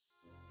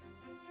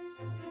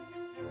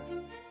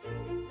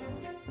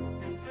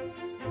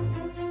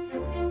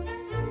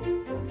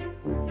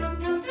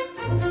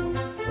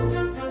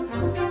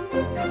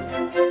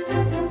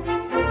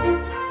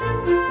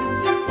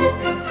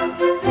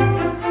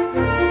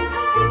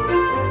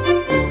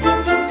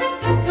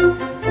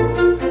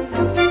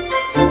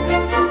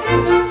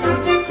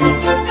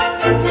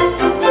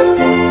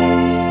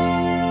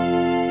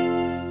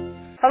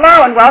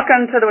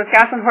welcome to the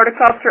Wisconsin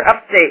Horticulture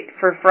Update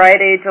for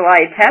Friday,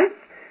 July 10th.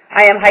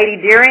 I am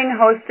Heidi Deering,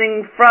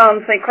 hosting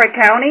from St. Croix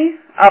County,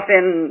 up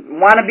in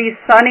wannabe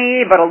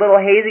sunny but a little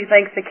hazy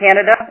thanks to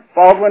Canada,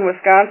 Baldwin,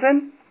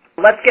 Wisconsin.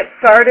 Let's get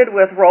started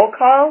with roll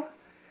call.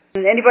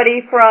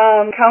 Anybody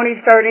from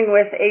county starting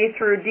with A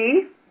through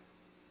D?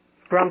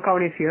 Brown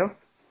County's here.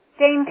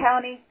 Dane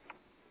County.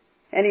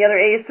 Any other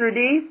A's through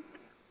D?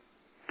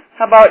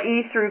 How about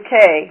E through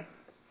K?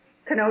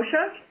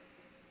 Kenosha.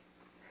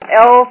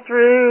 L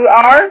through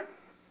R?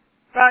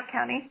 Rock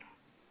County.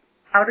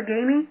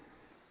 Outagamie.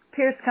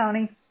 Pierce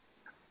County.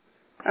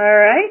 All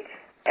right.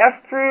 F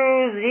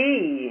through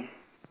Z?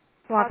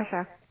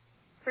 Waukesha.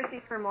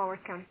 Percy from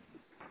Walworth County.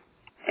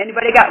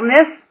 Anybody got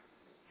this?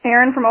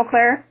 Aaron from Eau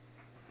Claire.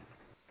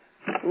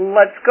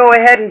 Let's go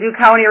ahead and do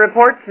county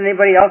reports.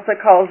 Anybody else that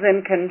calls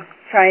in can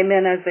chime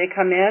in as they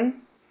come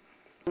in.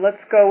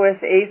 Let's go with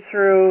A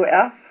through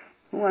F.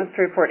 Who wants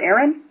to report?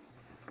 Aaron?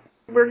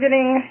 We're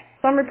getting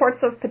some reports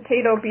of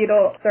potato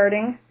beetle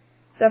starting,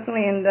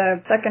 definitely in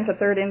the second to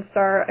third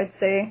instar, I'd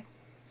say.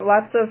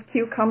 Lots of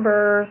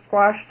cucumber,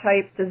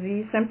 squash-type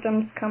disease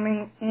symptoms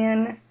coming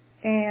in,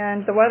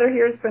 and the weather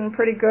here has been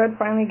pretty good,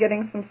 finally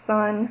getting some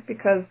sun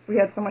because we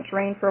had so much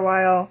rain for a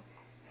while,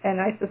 and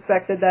I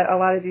suspected that a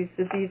lot of these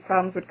disease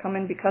problems would come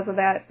in because of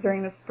that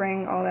during the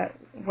spring, all that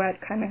wet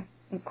kind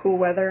of cool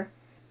weather.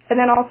 And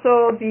then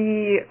also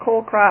the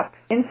coal crop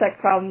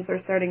insect problems are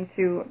starting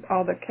to,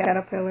 all the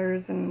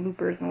caterpillars and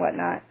loopers and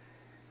whatnot.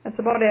 That's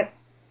about it.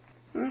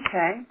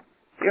 Okay.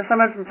 You have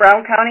someone from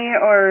Brown County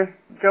or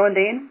Joe and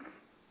Dane?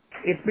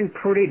 It's been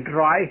pretty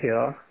dry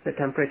here. The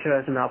temperature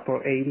is in upper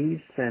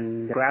 80s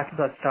and the grasses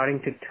are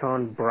starting to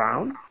turn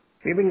brown.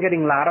 We've been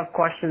getting a lot of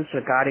questions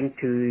regarding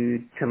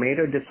to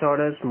tomato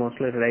disorders,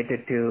 mostly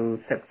related to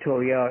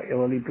septoria,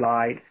 early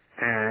blight,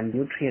 and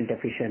nutrient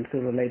deficiency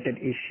related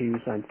issues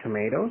on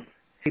tomatoes.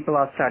 People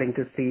are starting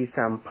to see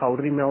some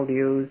powdery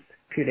mildews.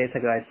 A few days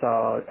ago I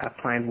saw a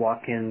client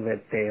walk in with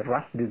a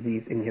rust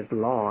disease in his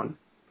lawn.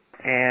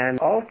 And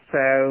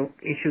also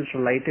issues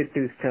related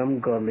to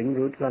stem girdling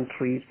roots on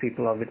trees.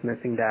 People are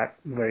witnessing that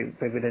very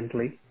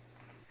evidently.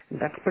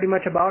 That's pretty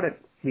much about it.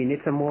 We need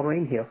some more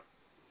rain here.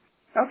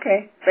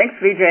 Okay. Thanks,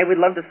 VJ. We'd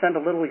love to send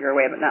a little your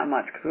way, but not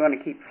much because we want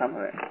to keep some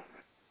of it.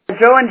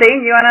 Joe and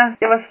Dane, you want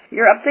to give us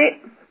your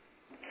update?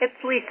 It's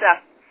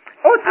Lisa.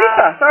 Oh, it's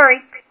Lisa. Sorry.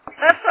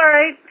 That's all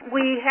right.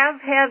 We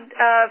have had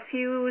a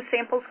few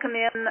samples come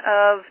in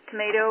of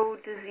tomato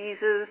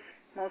diseases,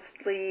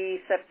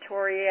 mostly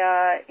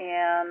septoria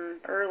and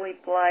early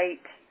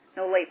blight.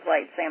 No late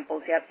blight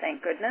samples yet,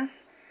 thank goodness.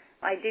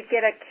 I did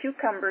get a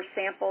cucumber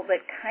sample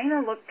that kind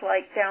of looked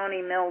like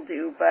downy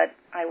mildew, but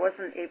I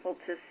wasn't able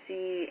to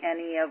see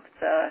any of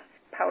the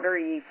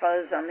powdery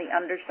fuzz on the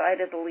underside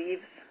of the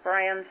leaves,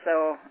 Brian,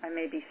 so I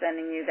may be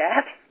sending you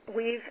that.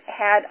 We've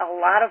had a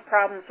lot of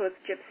problems with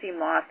gypsy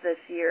moth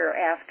this year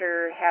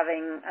after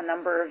having a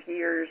number of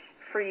years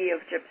free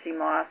of gypsy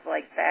moth,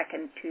 like back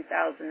in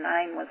 2009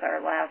 was our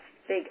last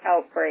big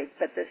outbreak,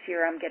 but this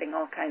year I'm getting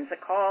all kinds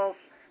of calls.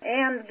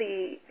 And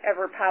the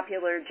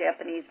ever-popular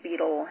Japanese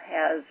beetle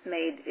has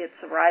made its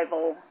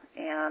arrival,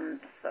 and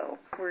so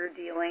we're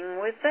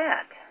dealing with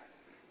that.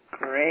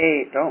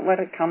 Great. Don't let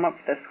it come up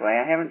this way.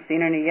 I haven't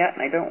seen any yet,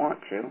 and I don't want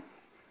to.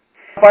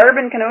 Barb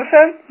in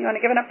Kenosha, you want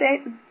to give an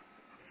update?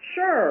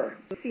 Sure.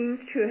 It seems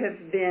to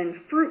have been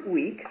fruit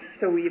week,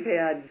 so we've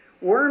had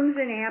worms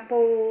in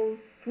apples,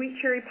 sweet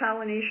cherry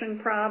pollination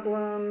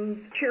problems,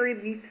 cherry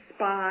leaf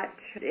spot,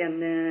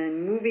 and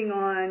then moving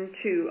on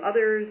to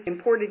others,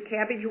 imported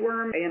cabbage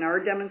worm in our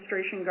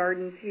demonstration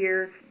gardens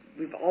here.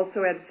 We've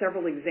also had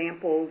several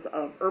examples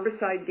of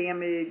herbicide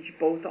damage,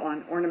 both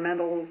on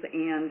ornamentals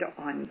and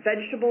on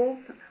vegetables,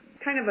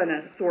 kind of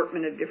an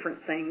assortment of different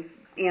things.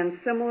 And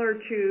similar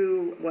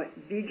to what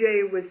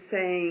DJ was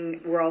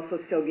saying, we're also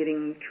still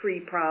getting tree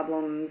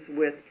problems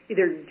with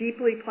either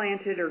deeply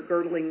planted or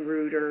girdling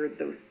root or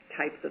those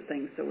types of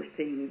things, so we're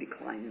seeing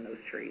decline in those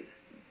trees.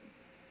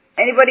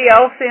 Anybody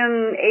else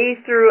in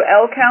A through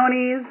L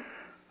counties?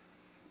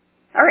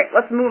 All right,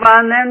 let's move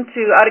on then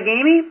to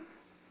Outagamie.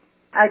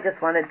 I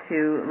just wanted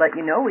to let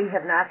you know we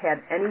have not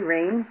had any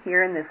rain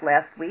here in this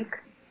last week.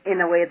 In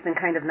a way, it's been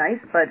kind of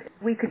nice, but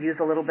we could use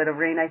a little bit of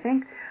rain, I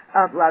think.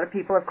 A lot of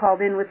people have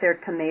called in with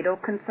their tomato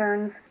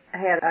concerns. I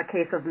had a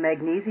case of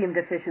magnesium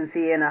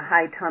deficiency in a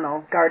high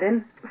tunnel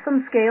garden.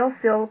 Some scale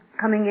still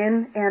coming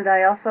in, and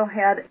I also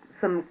had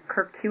some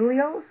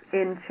curculios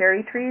in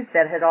cherry trees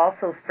that had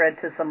also spread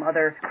to some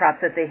other crops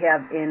that they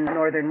have in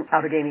northern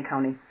Outagamie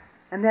County.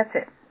 And that's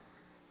it.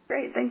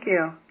 Great, thank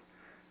you.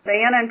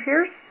 Diana and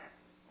Pierce?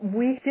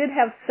 We did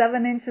have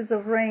 7 inches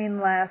of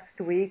rain last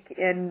week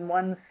in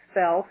one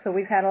spell, so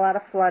we've had a lot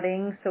of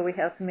flooding, so we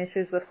have some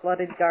issues with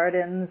flooded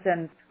gardens,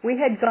 and we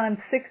had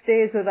gone 6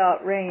 days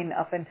without rain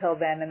up until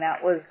then, and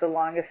that was the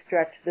longest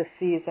stretch this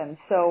season.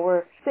 So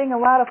we're seeing a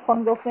lot of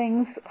fungal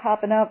things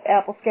popping up.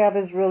 Apple scab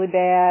is really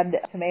bad.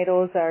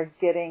 Tomatoes are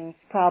getting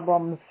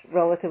problems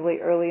relatively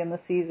early in the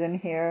season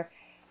here.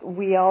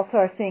 We also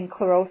are seeing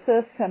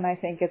chlorosis, and I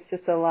think it's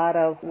just a lot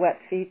of wet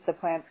feet. The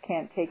plants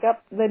can't take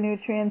up the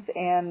nutrients,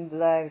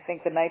 and I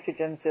think the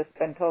nitrogen's just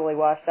been totally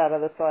washed out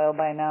of the soil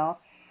by now.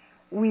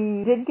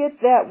 We did get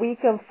that week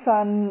of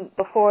sun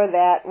before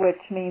that, which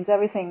means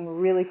everything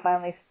really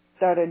finally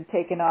started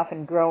taking off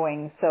and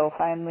growing. So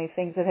finally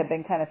things that had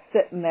been kind of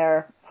sitting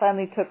there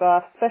finally took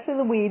off, especially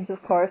the weeds, of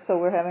course. So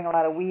we're having a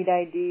lot of weed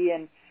ID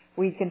and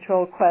weed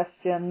control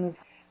questions.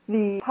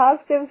 The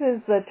positives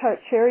is the tart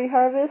cherry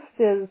harvest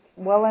is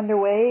well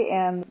underway,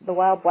 and the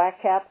wild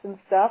blackcaps and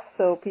stuff,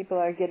 so people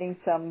are getting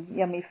some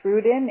yummy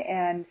fruit in,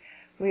 and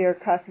we are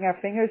crossing our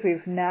fingers.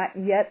 We've not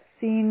yet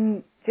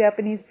seen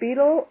Japanese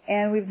beetle,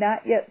 and we've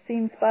not yet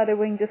seen spotted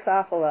wing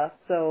Drosophila,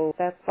 so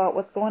that's about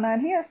what's going on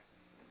here.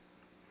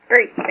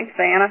 Great. Thanks,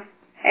 Diana.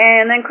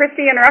 And then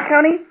Christy in Rock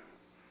County?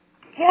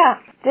 Yeah,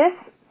 this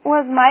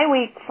was my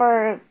week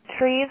for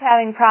trees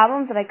having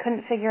problems that I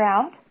couldn't figure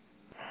out.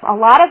 A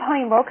lot of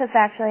honey locusts,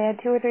 actually. I had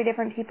 2 or 3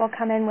 different people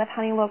come in with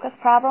honey locust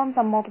problems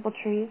on multiple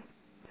trees.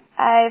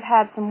 I've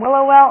had some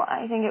willow welt.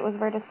 I think it was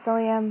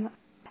verticillium.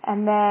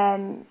 And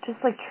then just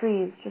like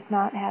trees, just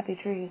not happy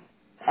trees.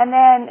 And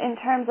then in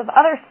terms of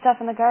other stuff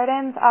in the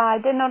gardens,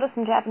 I did notice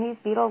some Japanese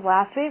beetles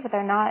last week, but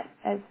they're not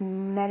as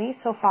many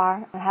so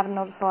far. I haven't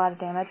noticed a lot of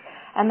damage.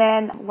 And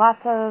then lots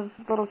of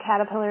little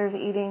caterpillars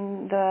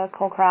eating the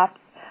cole crops,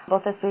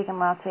 both this week and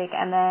last week.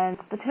 And then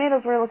the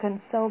tomatoes were looking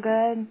so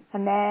good.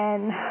 And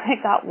then it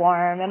got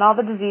warm and all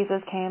the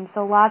diseases came.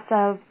 So lots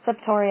of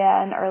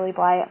septoria and early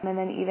blight, and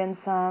then even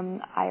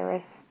some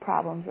iris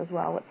problems as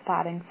well with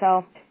spotting.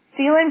 So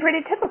feeling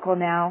pretty typical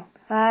now.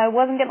 I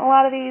wasn't getting a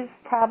lot of these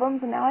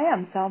problems, and now I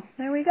am. So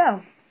there we go.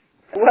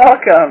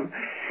 Welcome.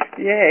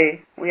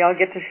 Yay. We all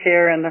get to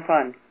share in the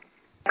fun.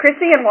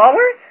 Chrissy in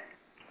Walworth?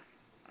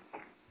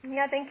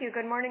 Yeah, thank you.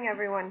 Good morning,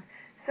 everyone.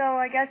 So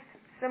I guess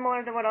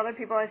similar to what other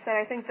people have said,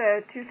 I think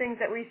the 2 things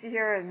that we see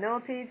here are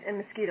millipedes and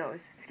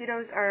mosquitoes.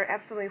 Mosquitoes are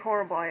absolutely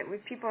horrible.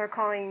 People are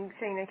calling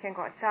saying they can't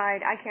go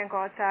outside. I can't go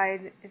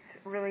outside. It's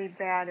really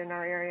bad in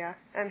our area.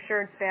 I'm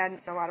sure it's bad in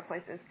a lot of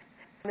places.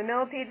 The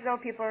millipedes,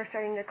 though, people are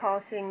starting to call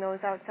seeing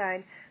those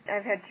outside.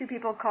 I've had 2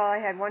 people call.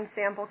 I had 1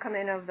 sample come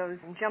in of those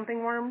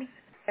jumping worms,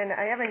 and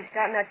I haven't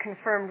gotten that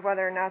confirmed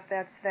whether or not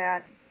that's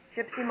that.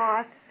 Gypsy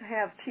moths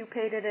have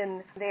pupated,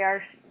 and they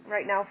are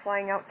right now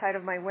flying outside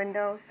of my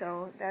window,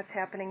 so that's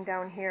happening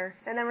down here.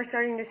 And then we're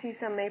starting to see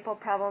some maple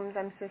problems.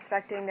 I'm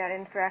suspecting that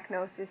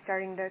anthracnose is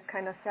starting to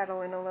kind of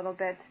settle in a little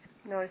bit,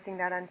 noticing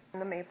that on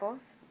the maples.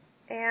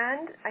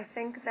 And I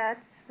think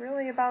that's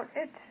really about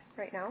it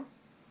right now.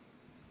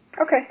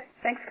 Okay.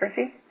 Thanks,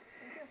 Chrissy.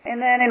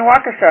 And then in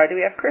Waukesha, do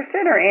we have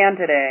Kristen or Ann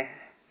today?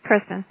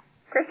 Kristen.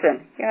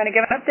 Kristen, you want to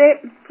give an update,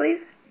 please?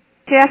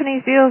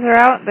 Japanese beetles are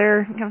out.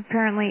 They're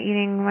apparently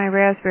eating my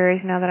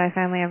raspberries now that I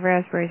finally have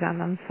raspberries on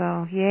them,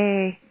 so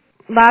yay.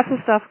 Lots of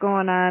stuff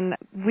going on.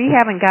 We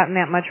haven't gotten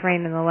that much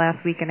rain in the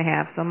last week and a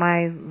half, so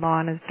my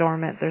lawn is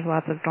dormant. There's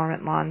lots of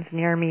dormant lawns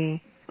near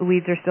me.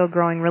 Weeds are still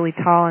growing really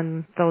tall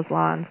in those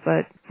lawns,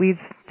 but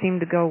weeds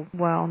seem to go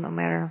well no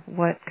matter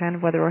what kind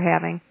of weather we're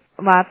having.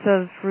 Lots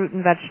of fruit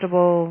and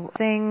vegetable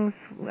things.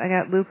 I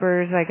got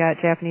loopers, I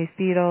got Japanese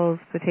beetles,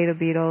 potato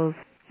beetles,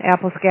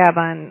 apple scab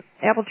on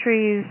apple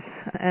trees,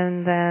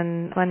 and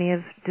then plenty of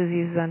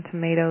diseases on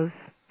tomatoes,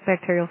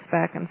 bacterial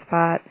speck and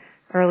spot,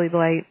 early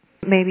blight,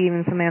 maybe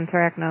even some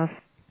anthracnose.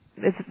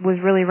 It was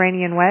really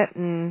rainy and wet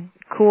and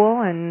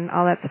cool, and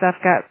all that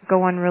stuff got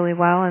going really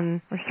well,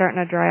 and we're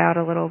starting to dry out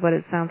a little, but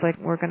it sounds like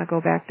we're going to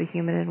go back to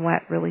humid and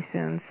wet really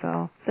soon,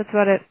 so that's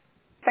about it.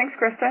 Thanks,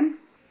 Kristen.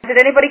 Did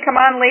anybody come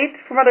on late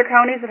from other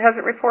counties that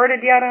hasn't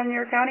reported yet on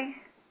your county?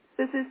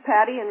 This is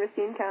Patty in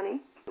Racine County.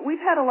 We've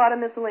had a lot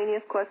of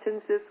miscellaneous questions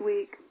this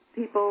week.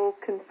 People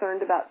concerned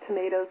about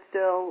tomatoes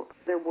still.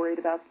 They're worried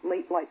about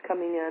late blight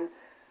coming in.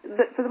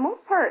 But for the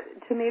most part,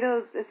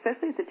 tomatoes,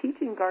 especially at the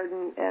teaching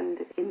garden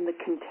and in the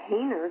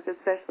containers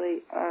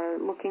especially, are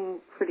looking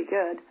pretty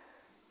good,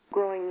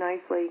 growing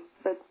nicely.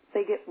 But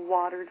they get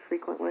watered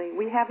frequently.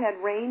 We have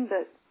had rain,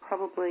 but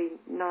probably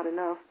not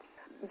enough.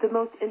 The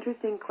most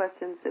interesting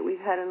questions that we've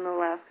had in the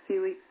last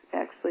few weeks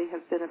actually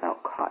have been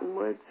about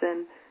cottonwoods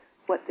and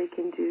what they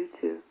can do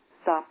to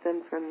stop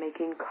them from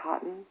making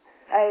cotton.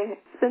 I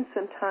spent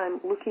some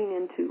time looking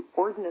into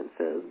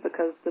ordinances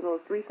because the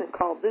most recent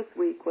call this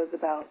week was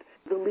about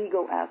the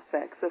legal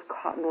aspects of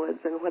cottonwoods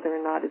and whether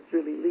or not it's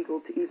really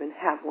legal to even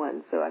have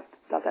one. So I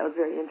thought that was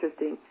very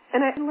interesting.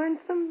 And I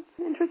learned some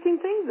interesting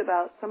things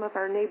about some of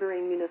our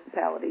neighboring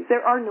municipalities.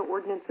 There are no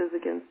ordinances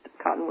against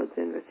cottonwoods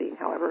in Racine,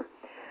 however.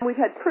 We've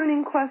had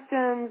pruning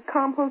questions,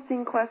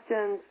 composting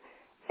questions,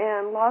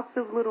 and lots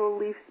of little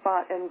leaf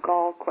spot and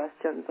gall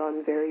questions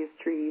on various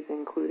trees,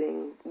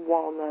 including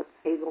walnuts,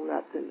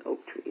 hazelnuts, and oak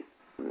trees.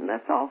 And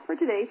that's all for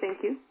today.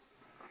 Thank you.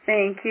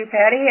 Thank you,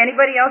 Patty.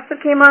 Anybody else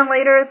that came on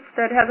later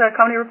that has a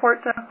county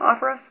report to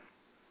offer us?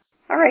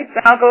 All right,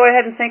 then I'll go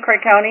ahead in St. Croix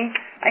County.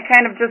 I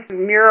kind of just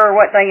mirror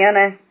what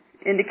Diana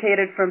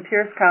indicated from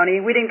Pierce County.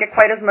 We didn't get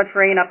quite as much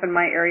rain up in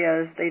my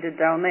area as they did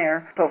down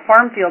there. So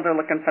farm fields are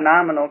looking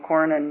phenomenal,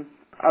 corn and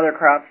other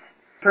crops.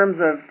 In terms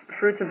of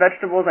fruits and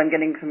vegetables, I'm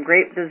getting some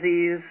grape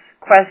disease,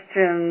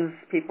 questions.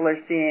 People are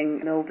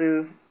seeing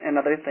mildew and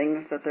other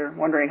things that they're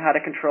wondering how to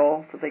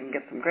control so they can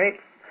get some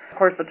grapes. Of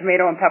course, the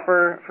tomato and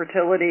pepper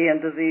fertility and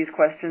disease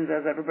questions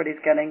as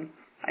everybody's getting.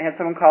 I had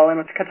someone call in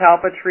with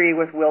catalpa tree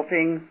with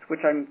wiltings,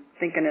 which I'm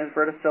thinking is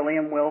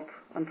verticillium wilt,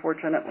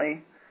 unfortunately.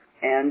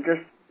 And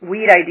just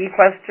weed ID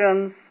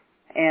questions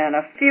and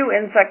a few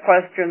insect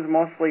questions,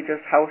 mostly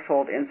just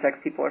household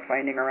insects people are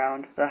finding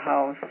around the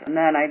house. And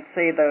then I'd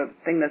say the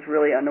thing that's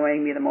really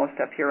annoying me the most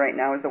up here right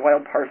now is the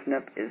wild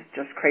parsnip is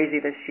just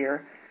crazy this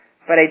year.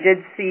 But I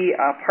did see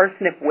a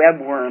parsnip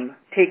webworm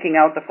taking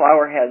out the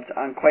flower heads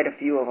on quite a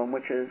few of them,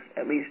 which is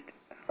at least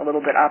a little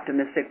bit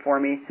optimistic for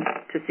me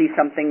to see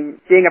something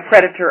being a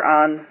predator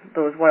on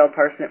those wild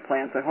parsnip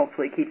plants and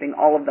hopefully keeping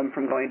all of them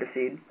from going to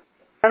seed.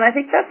 And I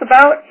think that's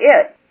about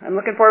it. I'm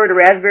looking forward to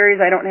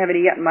raspberries. I don't have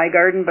any yet in my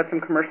garden, but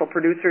some commercial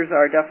producers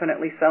are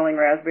definitely selling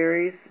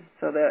raspberries,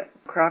 so the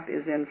crop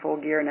is in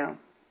full gear now.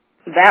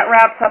 That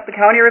wraps up the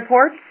county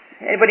reports.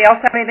 Anybody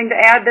else have anything to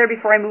add there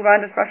before I move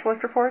on to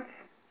specialist reports?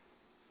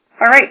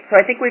 All right, so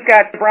I think we've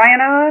got Brian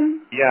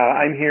on. Yeah,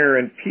 I'm here,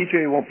 and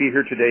PJ won't be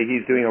here today.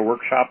 He's doing a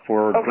workshop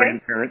for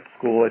grandparent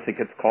school, I think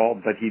it's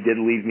called, but he did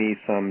leave me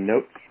some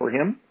notes for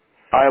him.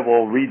 I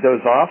will read those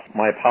off.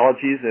 My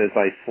apologies as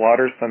I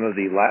slaughter some of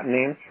the Latin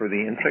names for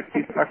the insects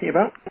he's talking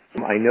about.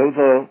 I know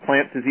the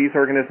plant disease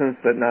organisms,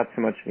 but not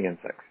so much the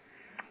insects.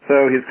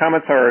 So his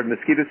comments are,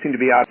 mosquitoes seem to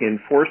be out in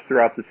force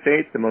throughout the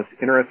state. The most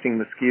interesting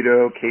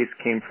mosquito case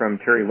came from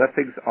Terry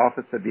Leffig's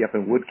office at the up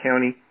in Wood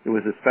County. It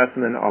was a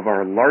specimen of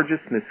our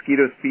largest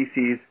mosquito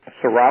species,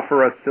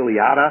 Serophora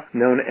ciliata,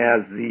 known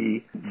as the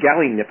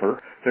galley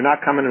nipper. They're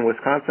not common in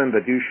Wisconsin,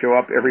 but do show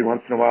up every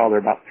once in a while. They're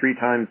about 3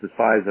 times the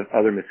size of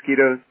other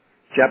mosquitoes.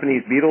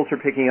 Japanese beetles are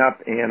picking up,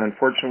 and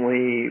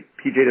unfortunately,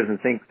 PJ doesn't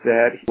think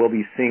that we'll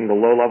be seeing the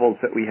low levels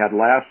that we had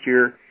last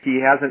year. He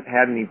hasn't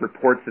had any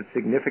reports of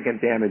significant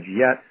damage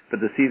yet,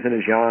 but the season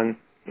is young,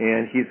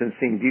 and he's been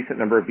seeing a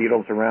decent number of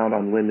beetles around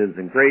on lindens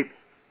and grapes.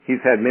 He's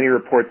had many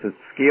reports of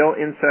scale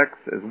insects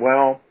as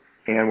well,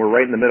 and we're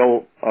right in the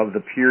middle of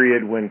the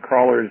period when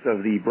crawlers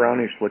of the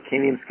brownish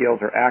Lacanium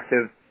scales are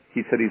active.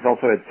 He said he's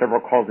also had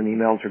several calls and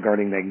emails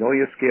regarding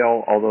magnolia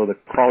scale, although the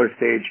crawler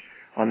stage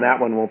on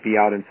that one won't be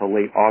out until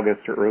late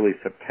August or early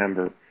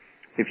September.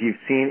 If you've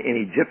seen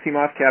any gypsy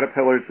moth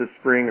caterpillars this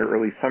spring or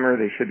early summer,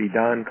 they should be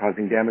done,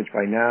 causing damage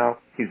by now.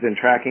 He's been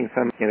tracking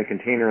some in a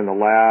container in the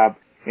lab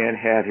and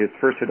had his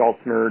first adult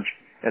merge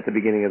at the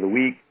beginning of the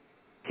week.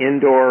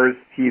 Indoors,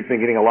 he's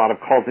been getting a lot of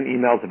calls and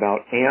emails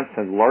about ants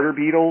and larder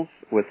beetles.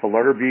 With the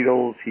larder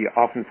beetles, he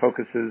often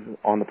focuses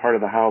on the part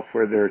of the house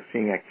where they're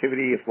seeing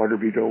activity. If larder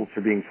beetles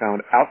are being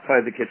found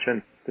outside the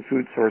kitchen, the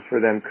food source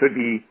for them could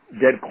be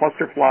dead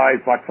cluster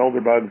flies, black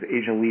felder bugs,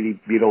 Asian leafy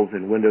beetles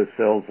in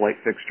windowsills, light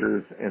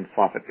fixtures, and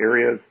soffit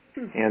areas.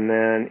 And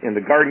then in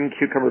the garden,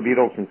 cucumber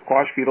beetles and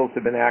squash beetles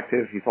have been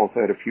active. He's also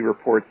had a few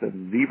reports of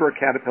zebra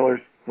caterpillars,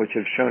 which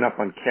have shown up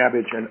on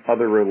cabbage and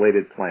other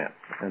related plants.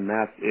 And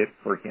that's it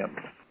for him.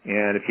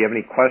 And if you have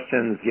any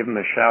questions, give him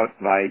a shout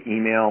via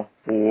email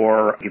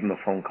or give him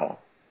a phone call.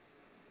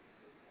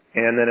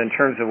 And then in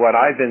terms of what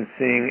I've been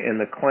seeing in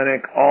the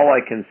clinic, all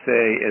I can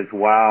say is,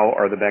 wow,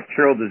 are the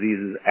bacterial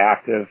diseases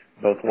active.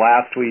 Both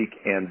last week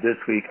and this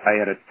week, I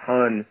had a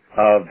ton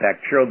of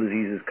bacterial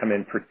diseases come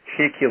in,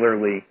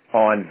 particularly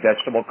on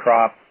vegetable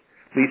crops.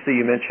 Lisa,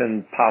 you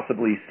mentioned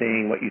possibly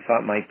seeing what you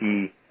thought might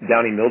be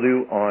downy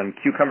mildew on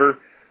cucumber.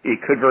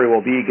 It could very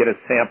well be, get a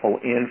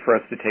sample in for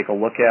us to take a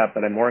look at,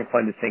 but I'm more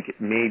inclined to think it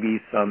may be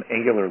some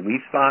angular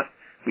leaf spot.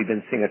 We've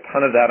been seeing a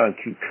ton of that on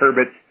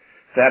cucurbits.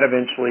 That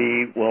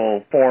eventually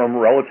will form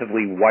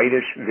relatively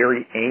whitish,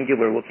 very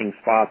angular-looking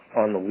spots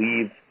on the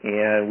leaves,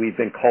 and we've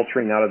been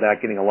culturing out of that,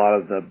 getting a lot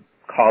of the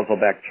causal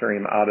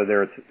bacterium out of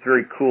there. It's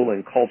very cool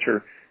in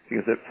culture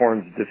because it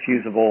forms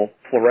diffusible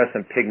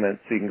fluorescent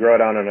pigment, so you can grow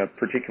it out on a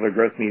particular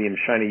growth medium,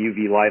 shine a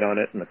UV light on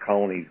it, and the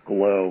colonies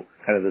glow,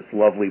 kind of this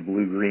lovely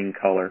blue-green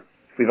color.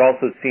 We've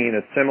also seen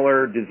a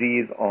similar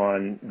disease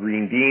on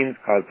green beans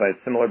caused by a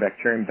similar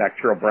bacterium.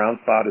 Bacterial brown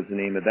spot is the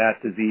name of that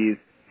disease.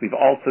 We've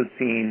also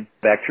seen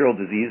bacterial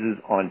diseases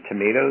on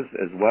tomatoes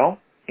as well,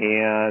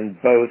 and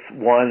both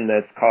one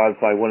that's caused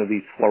by one of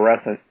these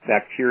fluorescent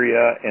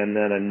bacteria and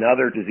then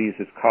another disease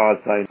that's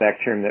caused by a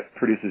bacterium that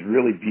produces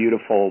really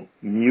beautiful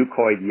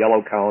mucoid yellow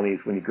colonies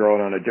when you grow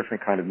it on a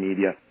different kind of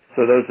media.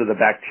 So those are the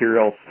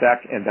bacterial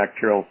speck and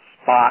bacterial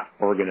spot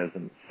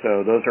organisms.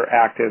 So those are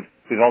active.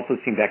 We've also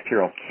seen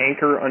bacterial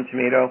canker on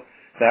tomato.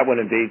 That one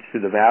invades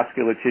through the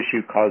vascular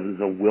tissue, causes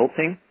a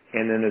wilting.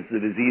 And then as the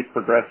disease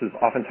progresses,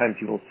 oftentimes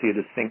you will see a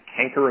distinct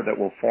canker that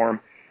will form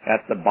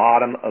at the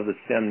bottom of the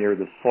stem near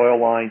the soil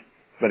line.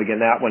 But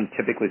again, that one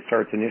typically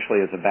starts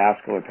initially as a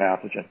vascular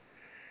pathogen.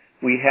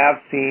 We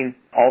have seen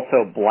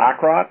also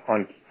black rot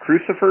on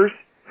crucifers,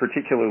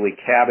 particularly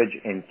cabbage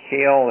and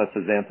kale. That's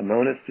a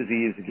xanthomonas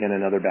disease, again,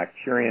 another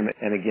bacterium.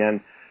 And again,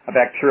 a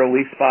bacterial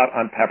leaf spot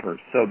on peppers.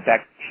 So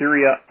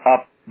bacteria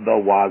up the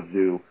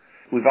wazoo.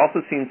 We've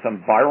also seen some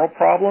viral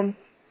problems.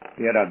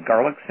 We had a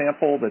garlic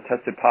sample that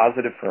tested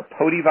positive for a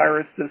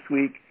potyvirus this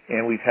week,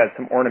 and we've had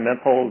some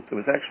ornamentals.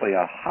 There was actually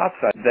a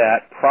hosta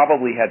that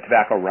probably had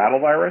tobacco rattle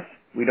virus.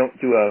 We don't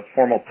do a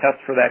formal test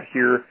for that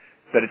here,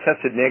 but it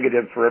tested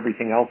negative for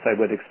everything else I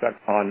would expect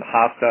on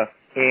hosta,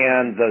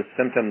 and the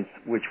symptoms,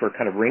 which were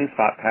kind of ring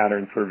spot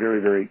patterns, were very,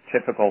 very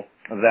typical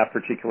of that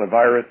particular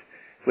virus.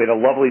 We had a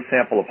lovely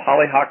sample of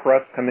hollyhock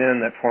rust come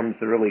in that forms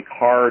the really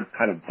hard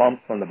kind of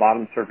bumps on the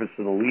bottom surface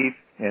of the leaf,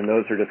 and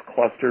those are just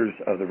clusters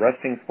of the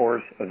resting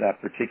spores of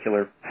that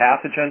particular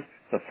pathogen,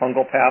 the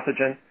fungal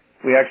pathogen.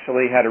 We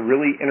actually had a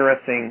really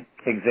interesting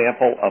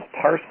example of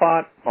tar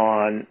spot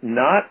on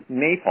not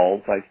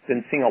maples. I've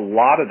been seeing a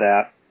lot of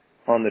that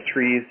on the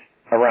trees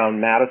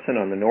around Madison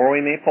on the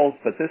Norway maples,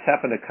 but this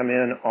happened to come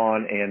in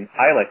on an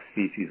ilex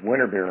species,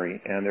 winterberry,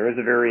 and there is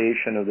a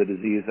variation of the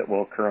disease that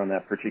will occur on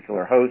that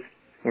particular host.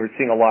 We're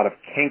seeing a lot of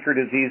canker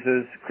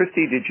diseases.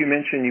 Christy, did you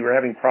mention you were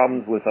having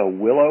problems with a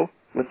willow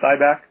with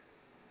dieback?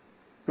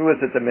 Who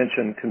was it that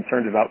mentioned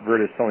concerns about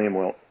verticillium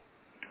wilt?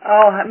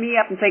 Oh, me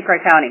up in St.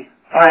 Croix County.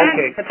 Oh,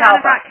 okay.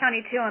 Rock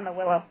County, too, on the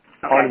willow.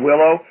 Okay. On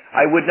willow,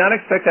 I would not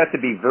expect that to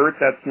be vert.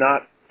 That's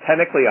not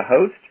technically a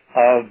host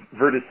of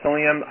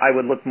verticillium. I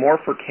would look more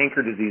for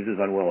canker diseases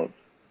on willows.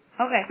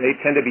 Okay. They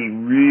tend to be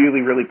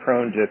really, really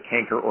prone to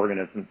canker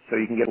organisms, so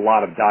you can get a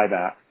lot of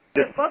dieback.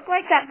 Does it look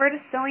like that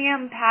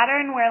verticillium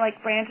pattern where, like,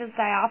 branches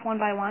die off one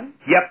by one?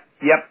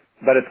 Yep.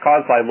 But it's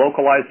caused by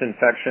localized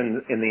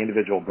infection in the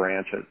individual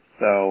branches.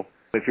 So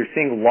if you're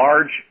seeing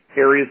large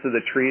areas of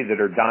the tree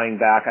that are dying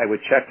back, I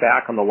would check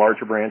back on the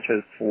larger branches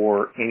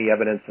for any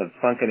evidence of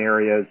sunken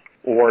areas,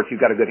 or if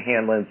you've got a good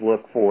hand lens,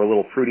 look for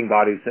little fruiting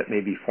bodies that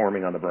may be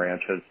forming on the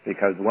branches.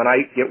 Because when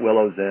I get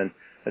willows in,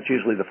 that's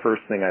usually the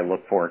first thing I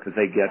look for, because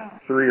they get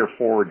 3 or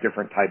 4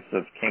 different types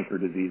of canker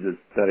diseases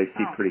that I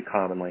see pretty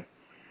commonly.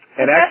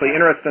 And actually,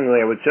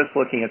 interestingly, I was just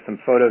looking at some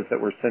photos that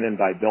were sent in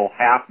by Bill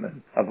Halfman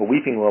of a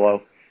weeping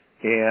willow,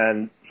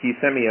 and he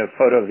sent me a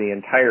photo of the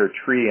entire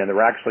tree, and there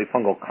were actually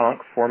fungal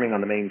conchs forming on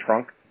the main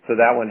trunk. So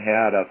that one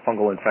had a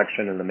fungal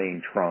infection in the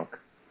main trunk.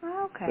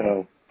 Okay.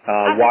 So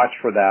watch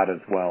for that as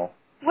well.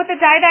 Would the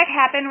dieback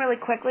happen really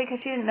quickly because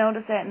she didn't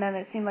notice it, and then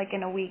it seemed like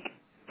in a week?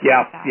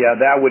 Yeah,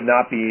 that would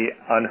not be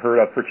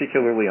unheard of,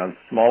 particularly on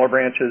smaller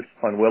branches,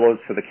 on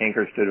willows, for the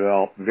cankers to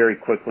develop very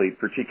quickly,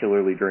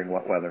 particularly during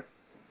wet weather.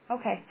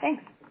 Okay,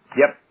 thanks.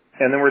 Yep.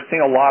 And then we're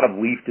seeing a lot of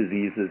leaf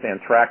diseases.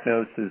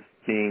 Anthracnose is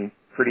being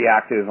pretty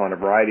active on a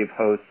variety of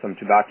hosts, some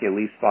Tubercular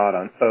leaf spot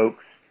on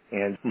oaks.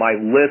 And my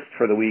list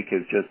for the week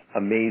is just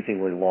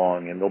amazingly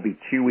long, and there'll be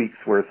 2 weeks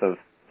worth of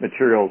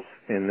materials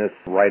in this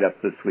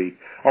write-up this week.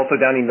 Also,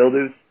 downy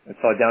mildews. I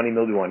saw downy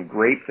mildew on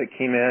grapes that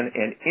came in,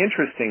 and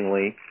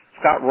interestingly,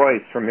 Scott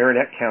Royce from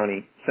Marinette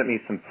County sent me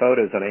some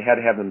photos, and I had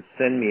to have him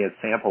send me a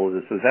sample of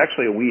this. It was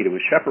actually a weed. It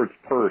was shepherd's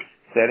purse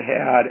that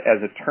had,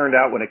 as it turned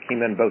out when it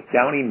came in, both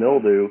downy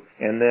mildew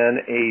and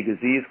then a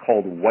disease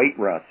called white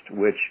rust,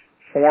 which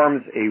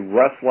forms a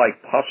rust-like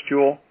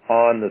pustule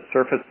on the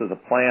surface of the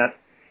plant,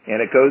 and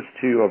it goes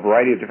to a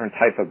variety of different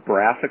types of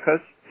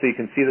brassicas. So you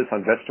can see this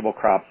on vegetable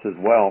crops as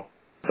well.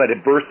 But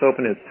it bursts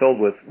open and is filled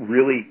with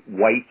really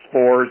white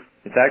spores.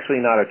 It's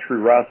actually not a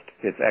true rust.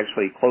 It's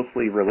actually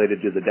closely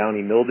related to the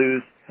downy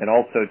mildews and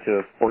also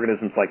to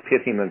organisms like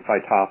Pythium and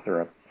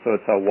Phytophthora. So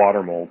it's a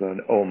water mold,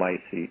 an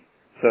oomycete.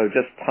 So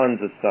just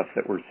tons of stuff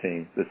that we're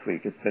seeing this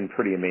week. It's been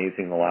pretty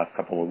amazing the last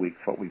couple of weeks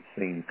what we've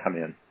seen come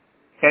in.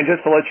 And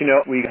just to let you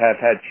know, we have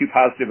had 2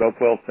 positive oak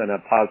wilts and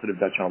a positive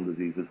Dutch elm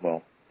disease as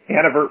well.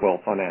 And a vert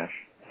wilt on ash.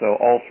 So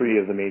all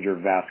 3 of the major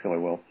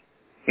vascular wilts.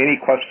 Any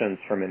questions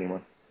from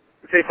anyone?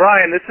 Hey,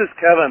 Brian, this is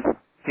Kevin.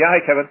 Yeah,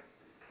 hi, Kevin.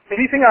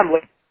 Anything on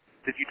late?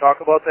 Did you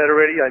talk about that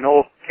already? I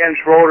know Ken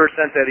Schroeder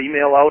sent that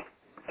email out.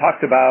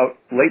 Talked about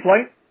late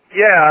blight?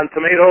 Yeah, on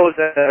tomatoes,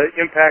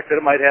 impact that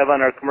it might have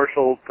on our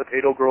commercial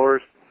potato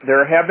growers.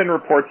 There have been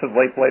reports of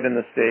late blight in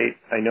the state.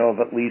 I know of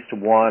at least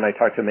one. I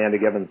talked to Amanda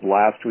Givens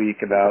last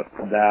week about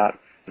that.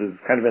 It was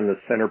kind of in the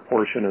center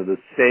portion of the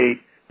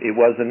state. It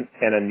wasn't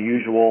an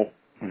unusual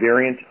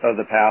variant of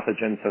the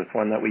pathogen, so it's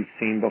one that we've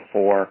seen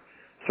before.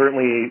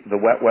 Certainly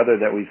the wet weather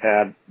that we've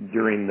had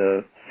during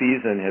the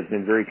season has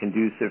been very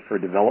conducive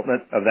for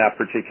development of that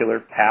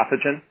particular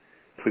pathogen.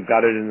 If we've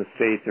got it in the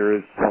state, there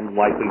is some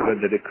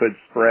likelihood that it could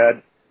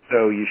spread.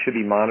 So you should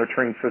be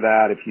monitoring for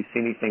that. If you see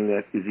anything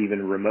that is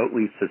even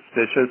remotely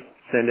suspicious,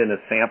 send in a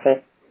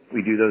sample. We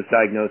do those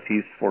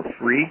diagnoses for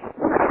free.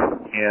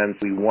 And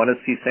we want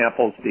to see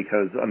samples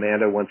because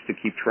Amanda wants to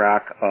keep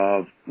track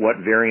of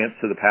what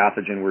variants of the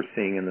pathogen we're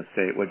seeing in the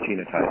state, what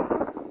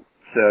genotype.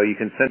 So you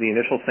can send the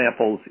initial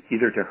samples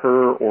either to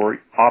her or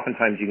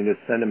oftentimes you can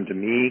just send them to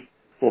me.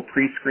 We'll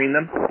pre-screen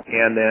them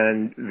and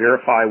then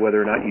verify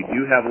whether or not you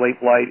do have late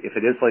blight. If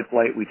it is late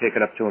blight, we take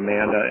it up to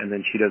Amanda and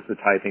then she does the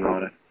typing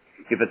on it.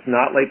 If it's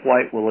not late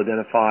blight, we'll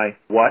identify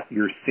what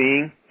you're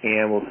seeing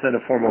and we'll send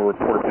a formal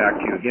report back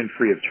to you, again,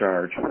 free of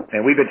charge.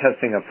 And we've been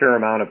testing a fair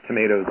amount of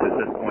tomatoes at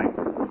this point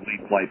for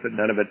late blight, but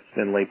none of it's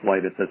been late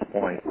blight at this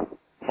point.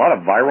 A lot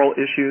of viral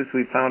issues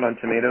we've found on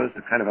tomatoes,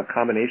 kind of a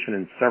combination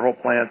in several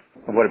plants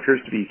of what appears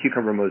to be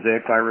cucumber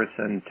mosaic virus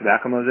and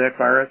tobacco mosaic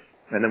virus.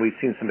 And then we've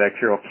seen some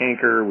bacterial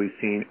canker, we've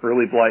seen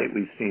early blight,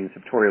 we've seen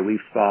septoria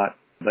leaf spot.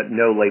 but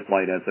no late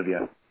blight as of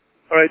yet.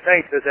 All right,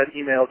 thanks. As that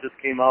email just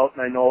came out,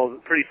 and I know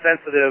it's pretty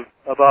sensitive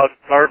about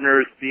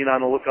gardeners being on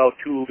the lookout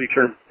too,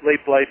 because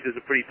late blight is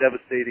a pretty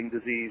devastating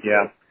disease.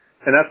 Yeah.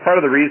 And that's part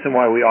of the reason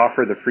why we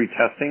offer the free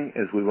testing,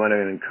 is we want to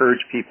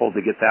encourage people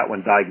to get that one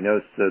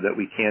diagnosed so that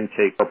we can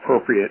take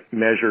appropriate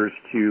measures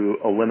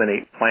to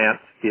eliminate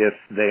plants if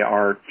they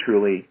are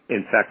truly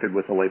infected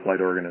with a late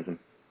blight organism.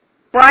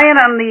 Brian,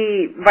 on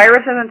the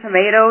viruses in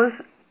tomatoes,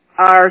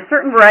 are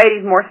certain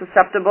varieties more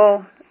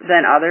susceptible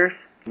than others?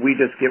 We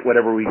just get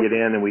whatever we get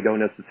in, and we don't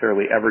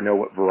necessarily ever know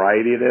what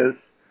variety it is.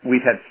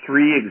 We've had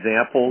 3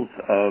 examples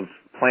of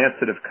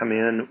plants that have come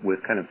in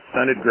with kind of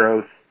stunted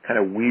growth, kind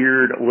of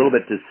weird, a little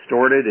bit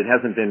distorted. It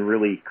hasn't been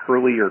really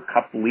curly or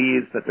cupped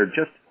leaves, but they're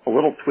just a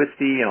little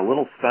twisty and a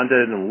little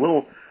stunted and a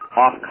little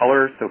off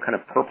color, so kind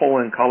of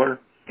purple in color.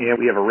 And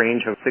we have a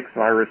range of 6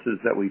 viruses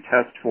that we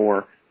test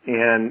for.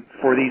 And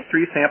for these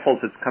 3 samples,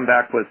 it's come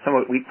back with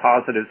somewhat weak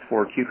positives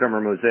for cucumber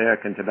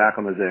mosaic and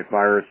tobacco mosaic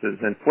viruses.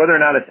 And whether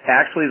or not it's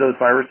actually those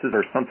viruses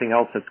or something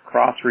else that's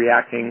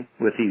cross-reacting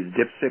with these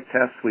dipstick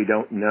tests, we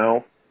don't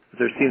know.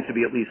 There seems to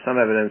be at least some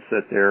evidence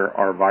that there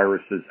are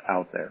viruses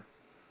out there.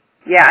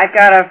 Yeah, I've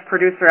got a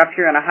producer up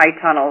here in a high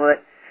tunnel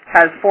that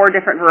has 4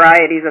 different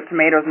varieties of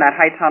tomatoes in that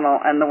high tunnel,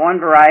 and the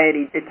one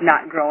variety, it's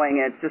not growing,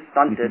 it's just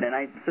stunted, and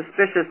I'm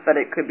suspicious that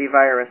it could be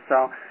virus,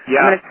 so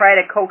I'm going to try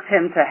to coax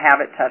him to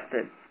have it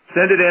tested.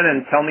 Send it in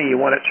and tell me you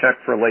want it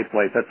checked for late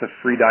blight. That's a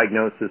free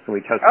diagnosis, and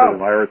we test for the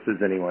viruses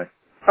anyway.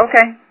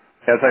 Okay.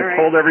 As I've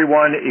told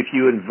everyone, if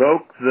you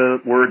invoke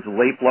the words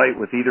late blight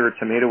with either a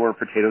tomato or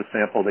potato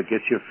sample, that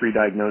gets you a free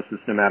diagnosis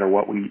no matter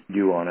what we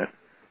do on it.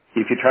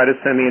 If you try to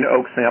send me an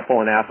oak sample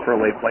and ask for a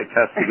late blight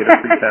test to get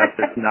a free test,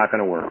 it's not going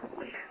to work.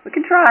 We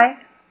can try.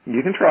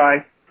 You can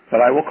try,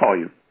 but I will call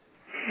you.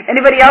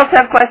 Anybody else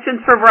have questions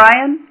for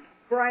Brian?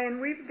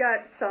 Brian, we've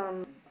got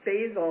some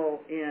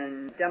basil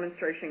in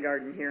demonstration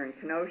garden here in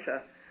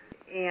Kenosha,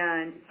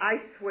 and I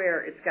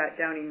swear it's got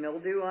downy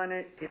mildew on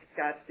it. It's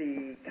got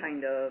the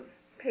kind of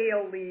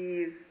pale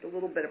leaves, a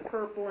little bit of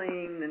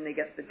purpling, then they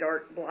get the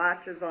dark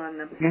blotches on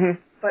them.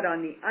 Mm-hmm. But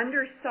on the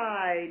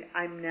underside,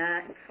 I'm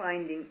not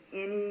finding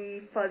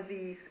any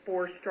fuzzy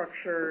spore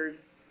structures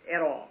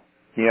at all.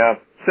 Yeah.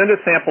 Send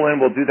a sample in.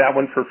 We'll do that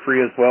one for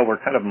free as well.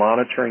 We're kind of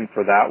monitoring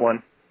for that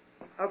one.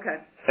 Okay.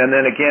 And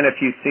then again,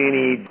 if you see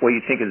any, what you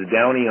think is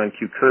downy on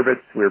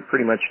cucurbits, we're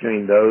pretty much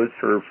doing those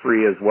for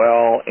free as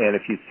well. And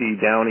if you see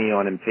downy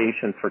on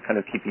impatiens, we're kind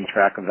of keeping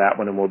track of that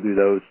one, and we'll do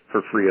those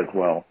for free as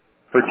well.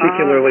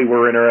 Particularly,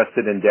 we're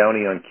interested in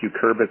downy on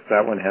cucurbits.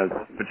 That one has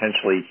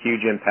potentially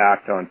huge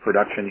impact on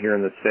production here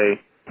in the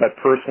state. But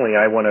personally,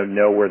 I want to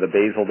know where the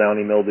basil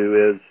downy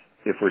mildew is,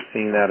 if we're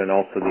seeing that, and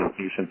also the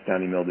impatiens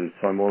downy mildew.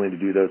 So I'm willing to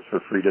do those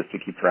for free just to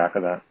keep track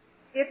of that.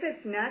 If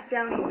it's not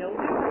downy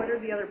mildew, what are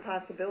the other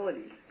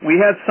possibilities? We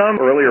had some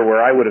earlier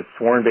where I would have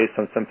sworn based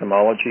on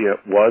symptomology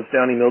it was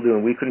downy mildew,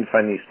 and we couldn't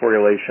find any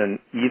sporulation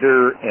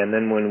either. And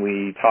then when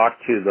we talked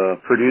to the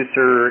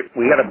producer,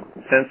 we had a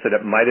sense that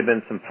it might have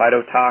been some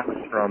phytotox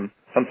from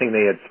something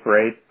they had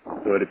sprayed.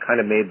 So it had kind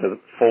of made the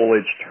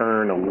foliage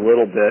turn a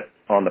little bit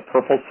on the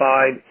purple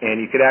side, and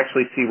you could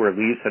actually see where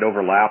leaves had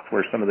overlapped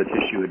where some of the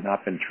tissue had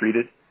not been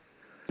treated.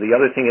 The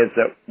other thing is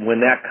that when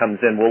that comes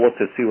in, we'll look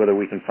to see whether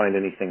we can find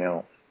anything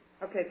else.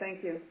 Okay, thank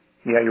you.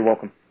 Yeah, you're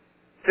welcome.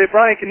 Say,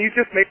 Brian, can you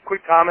just make a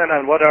quick comment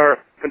on what our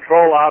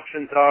control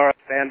options are?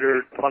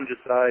 Standard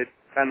fungicide,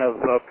 kind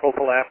of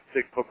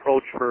prophylactic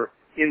approach for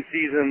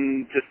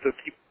in-season, just to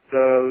keep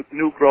the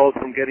new growth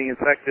from getting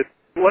infected.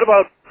 What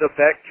about the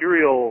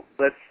bacterial?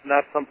 That's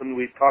not something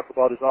we talk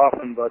about as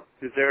often, but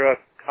is there a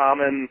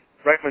common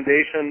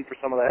recommendation for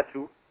some of that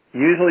too?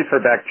 Usually for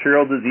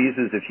bacterial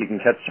diseases, if you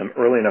can catch them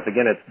early enough,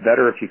 again, it's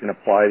better if you can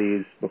apply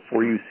these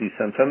before you see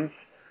symptoms.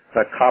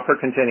 But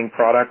copper-containing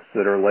products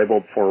that are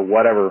labeled for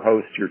whatever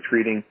host you're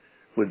treating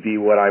would be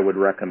what I would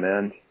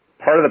recommend.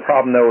 Part of the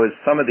problem, though, is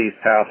some of these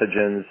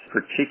pathogens,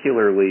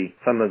 particularly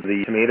some of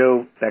the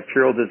tomato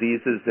bacterial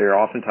diseases, they're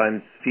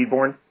oftentimes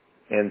seed-borne.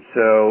 And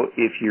so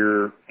if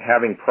you're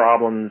having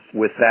problems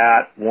with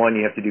that, one,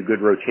 you have to do good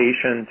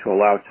rotation to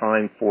allow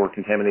time for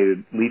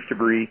contaminated leaf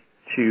debris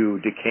to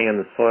decay in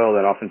the soil.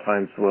 That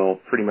oftentimes will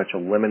pretty much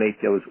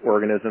eliminate those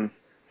organisms.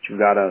 But you've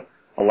got to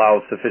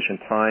allow sufficient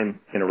time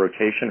in a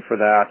rotation for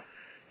that.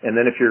 And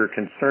then if you're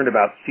concerned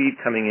about seed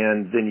coming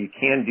in, then you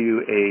can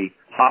do a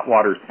hot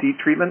water seed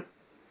treatment.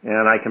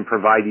 And I can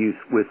provide you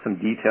with some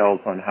details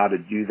on how to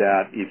do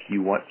that if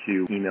you want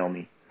to email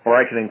me. Or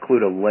I can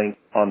include a link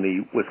on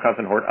the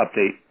Wisconsin Hort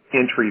Update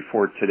entry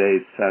for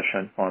today's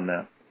session on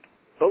that.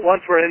 But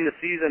once we're in the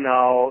season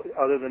now,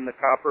 other than the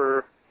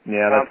copper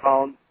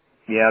compound?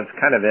 It's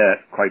kind of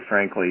it, quite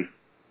frankly.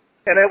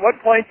 And at what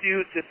point do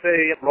you just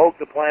say, rogue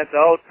the plant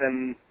out,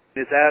 and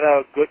is that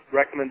a good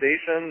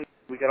recommendation?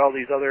 We got all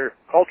these other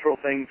cultural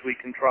things we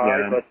can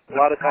try, but a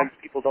lot of times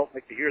people don't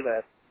like to hear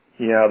that.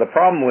 Yeah, the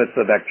problem with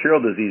the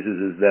bacterial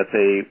diseases is that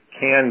they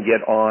can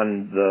get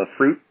on the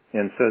fruit,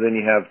 and so then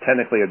you have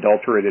technically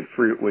adulterated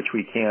fruit, which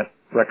we can't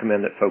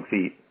recommend that folks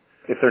eat.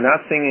 If they're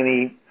not seeing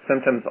any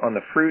symptoms on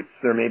the fruits,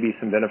 there may be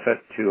some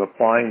benefit to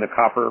applying the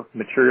copper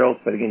materials,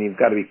 but again, you've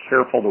got to be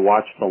careful to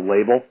watch the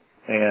label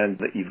and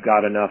that you've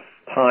got enough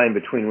time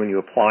between when you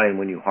apply and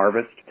when you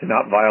harvest to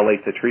not violate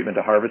the treatment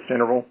to harvest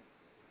interval.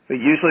 But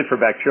usually for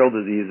bacterial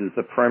diseases,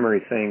 the primary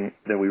thing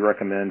that we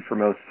recommend for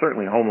most,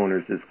 certainly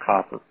homeowners, is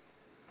copper.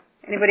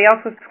 Anybody else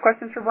with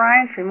questions for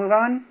Brian? Should we move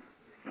on?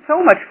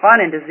 So much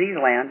fun in disease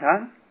land,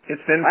 huh?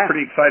 It's been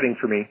pretty exciting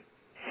for me.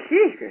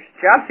 Gee, there's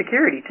job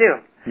security, too.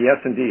 Yes,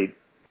 indeed.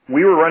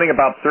 We were running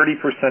about 30%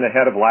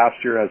 ahead of last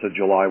year as of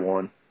July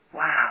 1.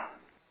 Wow.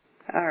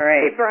 All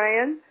right. Hey,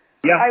 Brian.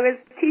 Yeah. I was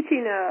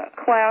teaching a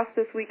class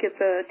this week at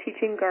the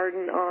Teaching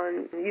Garden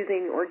on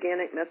using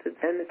organic methods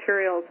and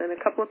materials, and a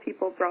couple of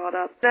people brought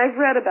up, and I've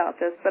read about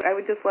this, but I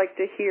would just like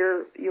to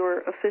hear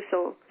your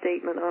official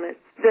statement on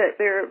it, that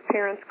their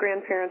parents,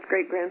 grandparents,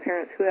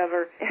 great-grandparents,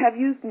 whoever, have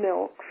used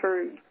milk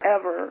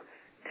forever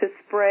to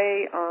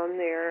spray on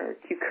their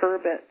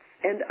cucurbits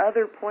and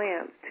other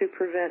plants to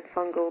prevent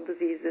fungal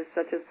diseases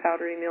such as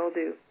powdery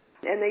mildew.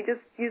 And they just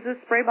use a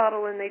spray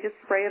bottle and they just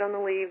spray it on the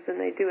leaves, and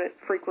they do it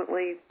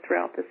frequently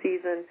throughout the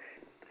season.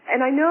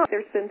 And I know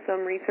there's been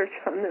some research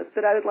on this,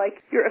 but I would like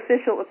your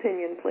official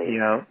opinion, please.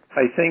 Yeah,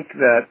 I think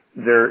that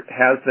there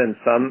has been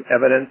some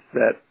evidence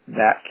that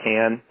that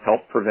can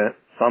help prevent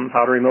some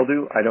powdery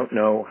mildew. I don't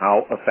know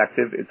how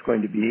effective it's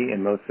going to be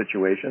in most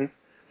situations.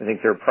 I think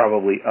there are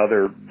probably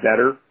other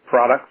better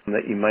products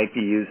that you might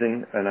be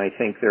using, and I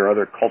think there are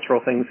other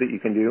cultural things that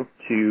you can do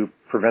to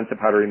prevent the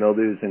powdery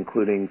mildews,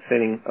 including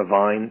thinning of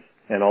vines,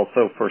 and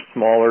also for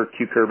smaller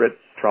cucurbits,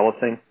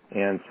 trellising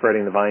and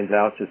spreading the vines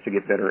out just to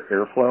get better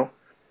airflow.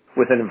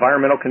 With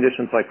environmental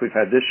conditions like we've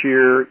had this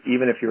year,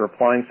 even if you're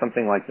applying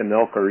something like the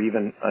milk or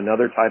even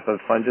another type of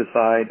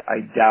fungicide,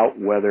 I doubt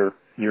whether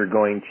you're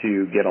going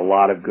to get a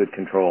lot of good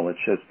control.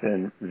 It's just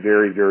been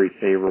very, very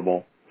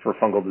favorable for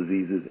fungal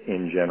diseases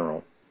in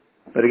general.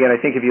 But again, I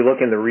think if you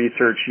look in the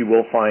research, you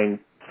will find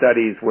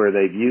studies where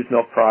they've used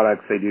milk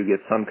products. They do get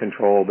some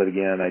control, but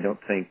again, I don't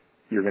think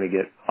you're going to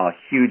get a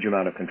huge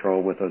amount of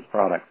control with those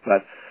products. But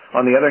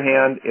on the other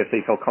hand, if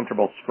they feel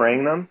comfortable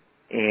spraying them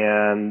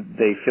and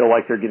they feel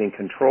like they're getting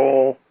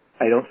control,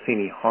 I don't see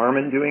any harm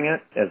in doing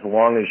it as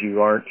long as you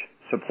aren't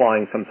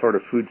supplying some sort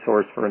of food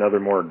source for another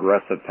more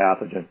aggressive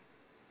pathogen.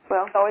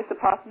 Well, always a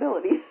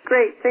possibility.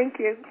 Great, thank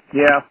you.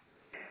 Yeah.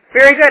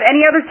 Very good.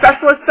 Any other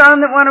specialists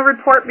on that want to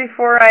report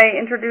before I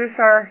introduce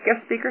our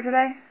guest speaker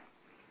today?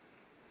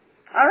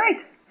 All right.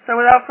 So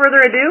without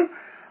further ado,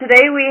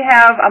 today we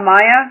have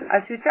Amaya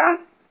Asuta,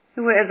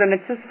 who is an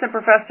assistant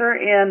professor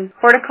in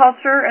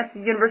horticulture at the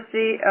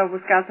University of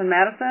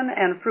Wisconsin-Madison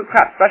and fruit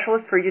crop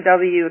specialist for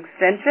UW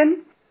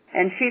Extension.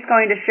 And she's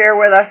going to share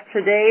with us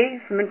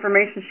today some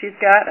information she's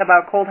got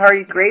about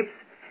cold-hardy grapes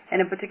and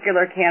in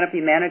particular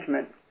canopy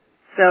management.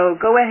 So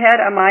go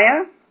ahead,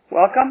 Amaya.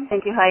 Welcome.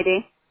 Thank you,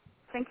 Heidi.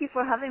 Thank you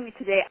for having me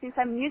today. Since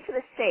I'm new to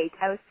the state,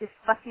 I was just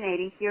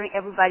fascinating hearing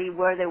everybody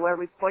where they were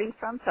reporting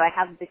from. So I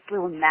have this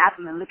little map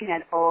and I'm looking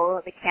at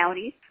all the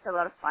counties. It's a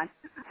lot of fun.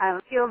 I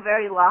feel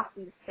very lost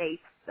in the state.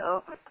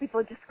 So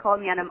people just call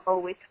me and I'm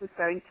always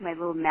referring to my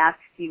little map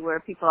to see where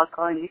people are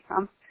calling me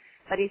from.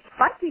 But it's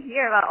fun to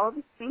hear about all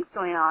these things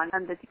going on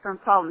and the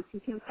different problems.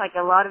 It seems like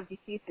a lot of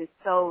diseases.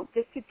 So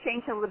just to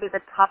change a little bit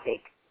the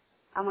topic,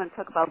 I'm going to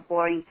talk about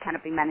boring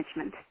canopy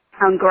management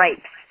on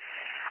grapes.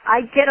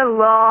 I get a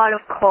lot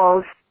of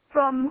calls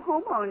from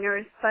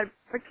homeowners, but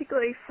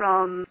particularly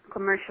from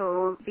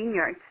commercial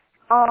vineyards,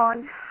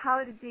 on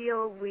how to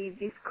deal with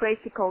these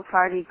crazy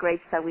cold-hardy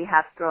grapes that we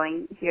have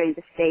growing here in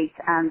the States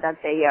and that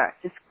they are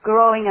just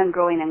growing and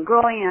growing and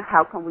growing, and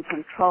how can we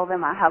control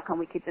them and how can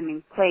we keep them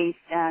in place.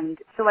 And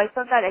so I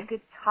thought that a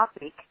good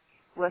topic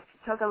was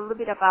to talk a little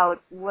bit about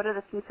what are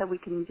the things that we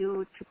can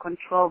do to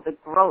control the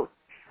growth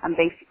and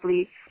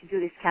basically to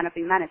do this canopy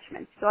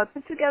management. So I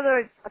put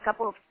together a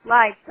couple of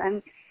slides,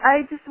 and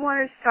I just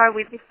want to start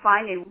with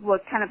defining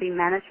what canopy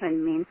management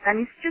means.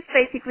 And it's just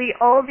basically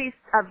all these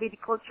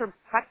viticulture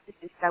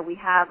practices that we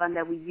have and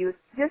that we use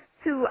just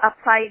to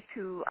apply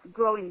to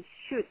growing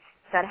shoots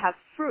that have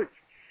fruit,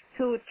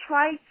 to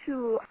try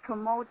to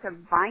promote a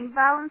vine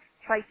balance,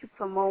 try to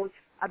promote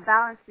a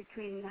balance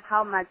between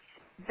how much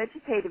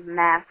vegetative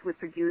mass we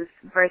produce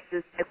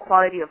versus the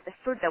quality of the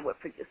fruit that we're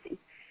producing.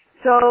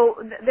 So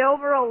the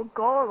overall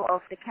goal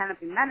of the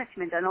canopy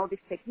management and all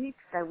these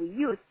techniques that we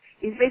use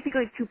is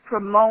basically to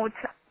promote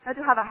how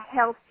to have a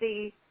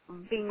healthy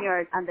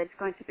vineyard and that's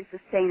going to be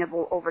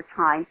sustainable over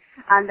time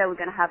and that we're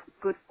going to have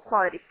good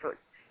quality fruit.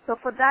 So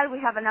for that we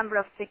have a number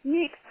of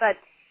techniques, but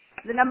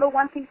the number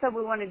one thing that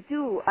we want to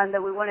do and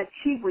that we want to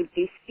achieve with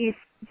this is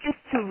just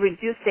to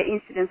reduce the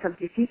incidence of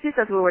diseases.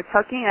 As we were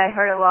talking, I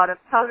heard a lot of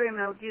powdery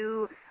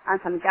mildew and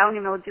some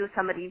downy mildew.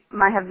 Somebody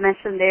might have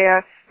mentioned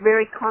they're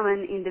very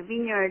common in the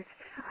vineyards.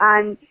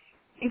 And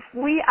if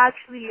we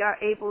actually are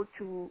able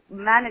to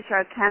manage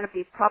our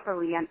canopies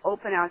properly and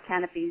open our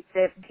canopies,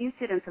 the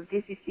incidence of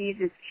these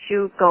diseases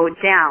should go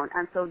down.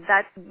 And so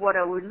that's what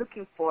we're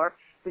looking for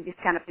with this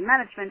canopy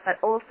management, but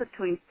also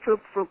to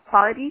improve fruit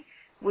quality.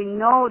 We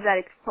know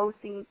that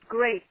exposing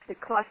grapes, the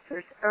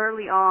clusters,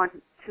 early on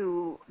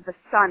to the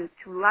sun,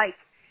 to light,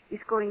 is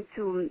going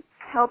to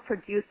help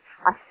produce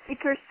a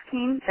thicker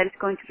skin that is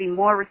going to be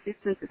more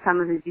resistant to some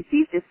of the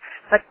diseases,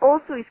 but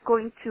also is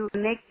going to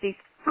make this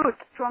fruit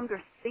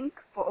stronger sink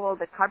for all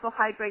the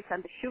carbohydrates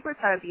and the sugars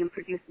that are being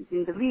produced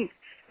in the leaves.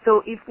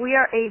 So if we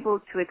are able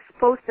to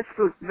expose the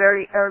fruit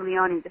very early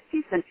on in the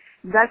season,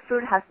 that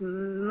fruit has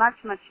much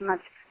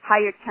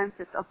higher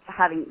chances of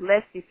having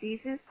less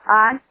diseases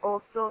and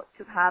also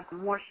to have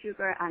more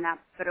sugar and a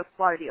better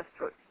quality of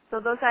fruit. So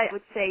those are, I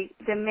would say,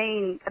 the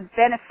main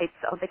benefits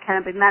of the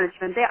canopy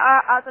management. There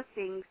are other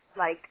things,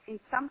 like in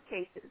some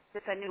cases,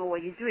 depending on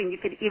what you're doing, you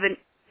could even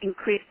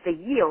increase the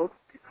yield,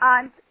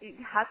 and it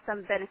has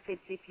some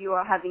benefits if you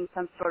are having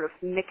some sort of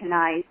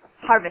mechanized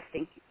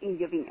harvesting in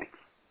your vineyards.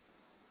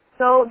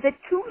 So the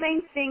two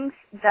main things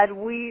that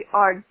we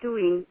are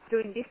doing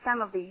during this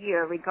time of the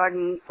year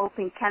regarding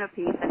open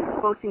canopies and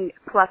exposing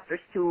clusters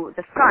to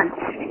the front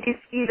is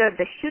either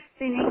the shoot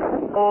thinning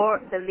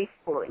or the leaf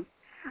pulling.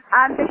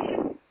 And the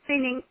shoot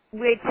thinning,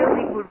 we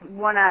really would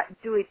want to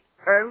do it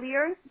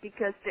earlier,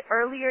 because the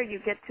earlier you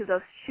get to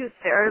those shoots,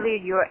 the earlier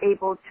you are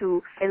able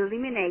to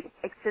eliminate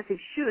excessive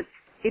shoots.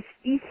 It's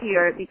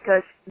easier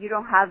because you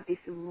don't have these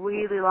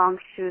really long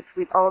shoots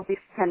with all these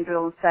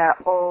tendrils that are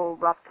all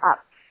wrapped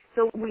up.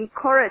 So we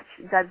encourage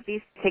that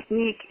this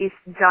technique is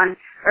done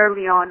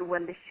early on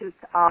when the shoots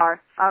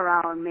are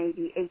around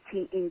maybe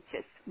 18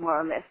 inches,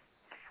 more or less.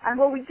 And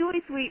what we do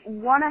is we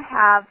want to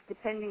have,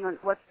 depending on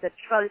what's the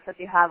trellis that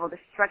you have or the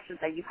structure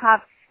that you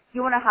have,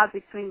 you want to have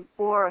between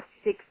 4 or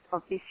 6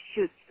 of these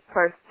shoots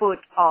per foot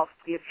of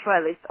your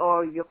trellis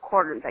or your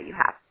cordon that you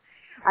have.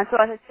 And so,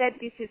 as I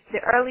said, this is the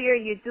earlier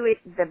you do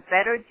it, the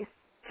better. Just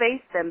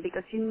space them,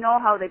 because you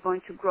know how they're going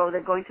to grow.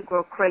 They're going to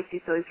grow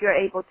crazy. So if you're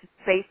able to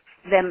space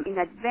them in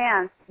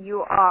advance,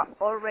 you are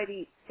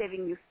already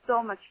saving you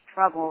so much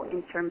trouble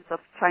in terms of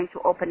trying to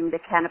open the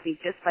canopy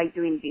just by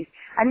doing this.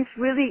 And it's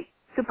really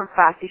super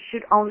fast. It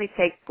should only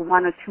take 1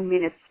 or 2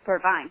 minutes per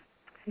vine.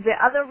 The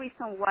other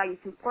reason why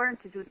it's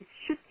important to do this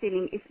shoot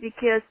thinning is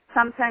because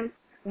sometimes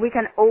we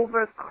can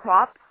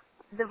overcrop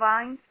the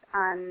vines,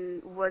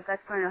 and what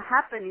that's going to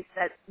happen is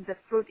that the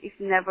fruit is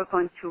never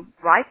going to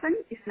ripen,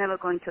 it's never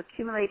going to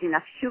accumulate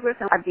enough sugars,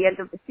 and at the end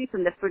of the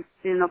season the fruit is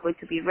still not going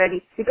to be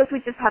ready because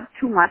we just have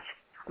too much.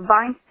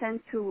 Vines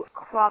tend to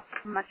crop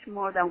much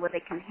more than what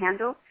they can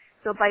handle.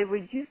 So by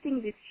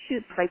reducing these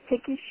shoots, by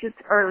taking shoots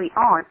early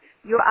on,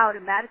 you're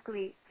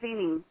automatically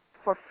thinning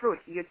for fruit.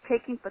 You're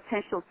taking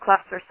potential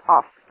clusters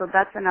off. So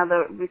that's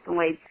another reason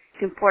why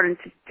it's important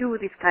to do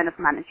this kind of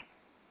management.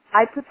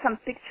 I put some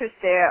pictures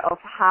there of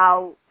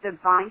how the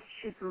vines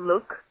should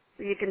look.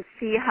 So you can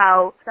see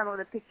how some of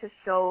the pictures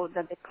show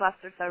that the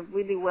clusters are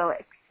really well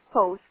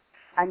exposed,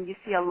 and you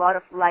see a lot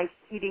of light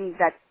hitting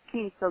that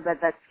skin so that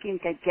that skin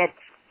can get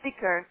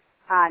thicker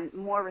and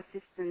more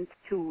resistant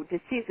to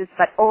diseases,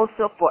 but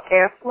also for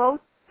airflow.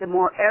 The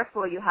more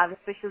airflow you have,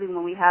 especially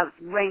when we have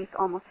rains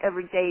almost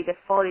every day, the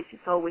foliage is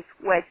always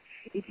wet.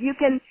 If you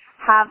can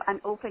have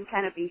an open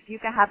canopy, if you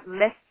can have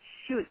less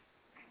shoots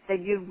that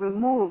you've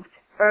removed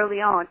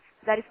early on,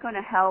 that is going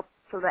to help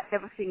so that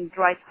everything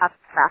dries up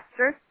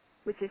faster,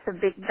 which is a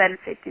big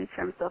benefit in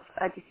terms of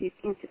disease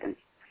incidence.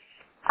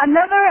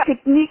 Another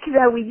technique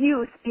that we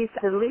use is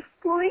the leaf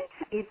pulling.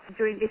 It's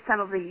during this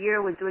time of the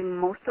year we're doing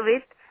most of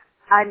it.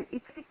 And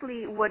it's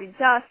basically what it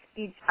does,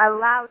 it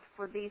allows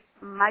for this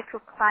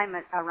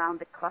microclimate around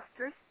the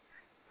clusters.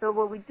 So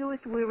what we do is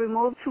we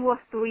remove 2 or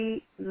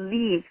 3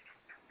 leaves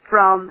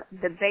from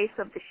the base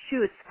of the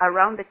shoots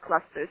around the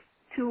clusters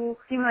to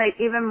stimulate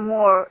even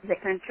more the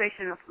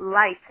penetration of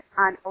light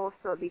and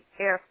also the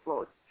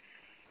airflow.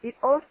 It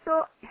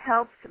also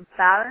helps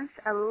balance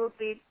a little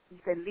bit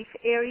the leaf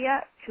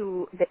area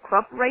to the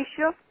crop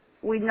ratio.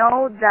 We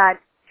know that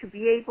to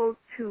be able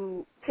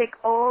to take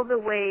all the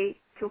way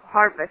to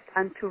harvest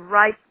and to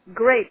ripe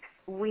grapes,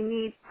 we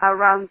need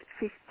around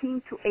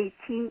 15 to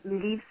 18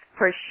 leaves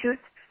per shoot.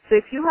 So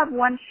if you have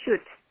one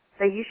shoot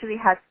that usually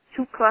has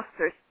 2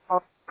 clusters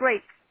of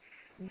grapes,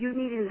 you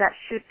need in that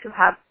shoot to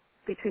have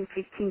between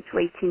 15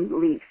 to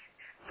 18 leaves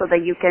so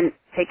that you can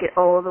take it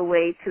all the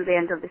way to the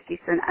end of the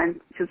season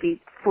and to be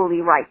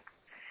fully ripe.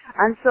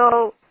 And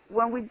so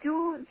when we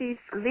do this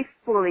leaf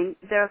pulling,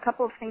 there are a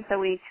couple of things that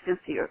we need to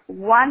consider.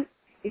 One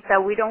is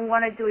that we don't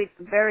want to do it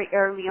very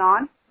early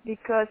on,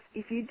 because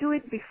if you do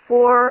it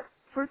before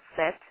fruit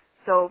set,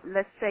 so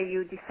let's say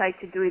you decide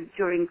to do it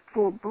during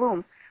full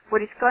bloom,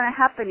 what is going to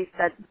happen is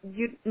that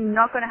you're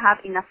not going to have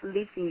enough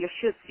leaves in your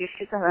shoots. Your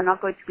shoots are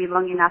not going to be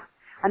long enough.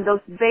 And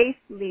those base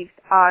leaves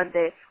are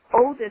the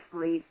oldest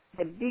leaves,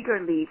 the bigger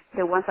leaves,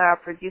 the ones that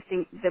are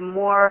producing the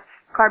more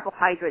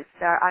carbohydrates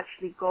that are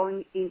actually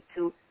going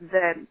into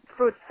the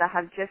fruits that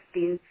have just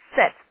been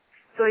set.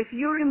 So if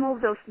you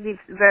remove those leaves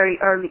very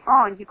early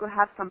on, you could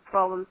have some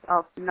problems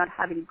of not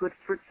having good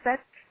fruit set.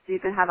 So you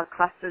can have a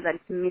cluster that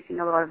is missing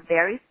a lot of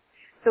berries.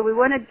 So we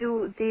want to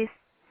do this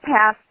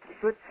past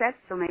fruit set,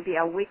 so maybe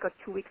a week or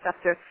 2 weeks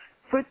after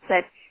fruit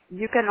set,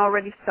 you can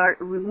already start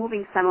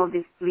removing some of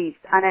these leaves.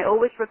 And I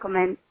always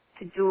recommend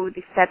to do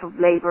this type of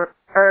labor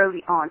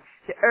early on.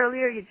 The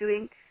earlier you're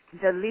doing,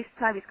 the least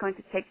time it's going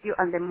to take you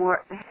and the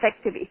more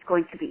effective it's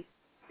going to be.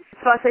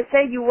 So as I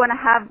say, you want to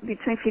have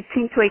between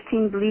 15 to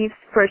 18 leaves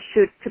per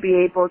shoot to be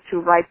able to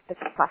ripe the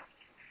cluster.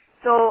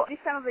 So this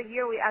time of the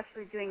year, we're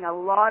actually doing a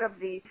lot of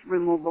leaf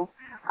removal,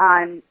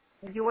 and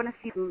you want to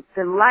see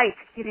the light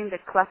hitting the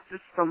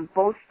clusters from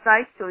both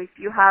sides. So if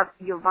you have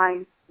your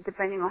vines,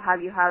 depending on how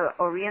you have it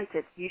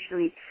oriented,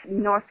 usually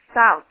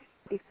north-south,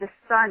 if the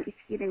sun is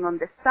hitting on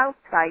the south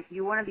side,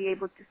 you want to be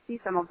able to see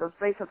some of those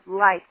rays of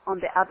light on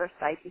the other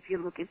side if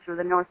you're looking through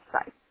the north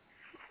side.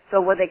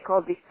 So what they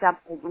call this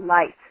sample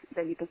light,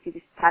 that you can see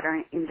this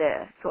pattern in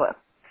the soil.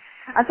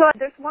 And so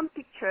there's one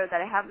picture that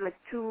I have, like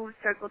two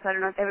circles. I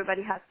don't know if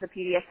everybody has the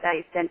PDF that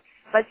I sent,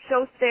 but it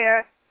shows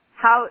there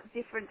how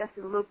different does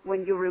it look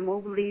when you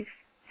remove leaves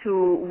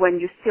to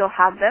when you still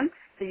have them.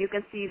 So you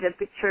can see the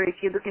picture, if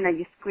you're looking at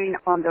your screen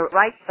on the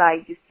right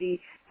side, you see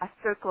a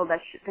circle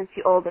that you can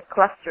see all the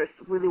clusters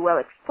really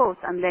well exposed,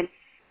 and then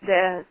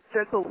the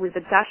circle with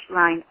the dashed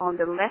line on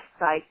the left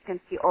side, you can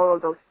see all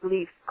of those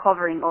leaves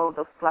covering all of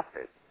those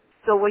clusters.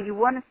 So when you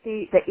want to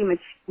see the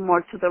image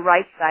more to the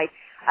right side,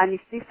 and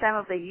it's this time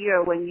of the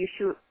year when you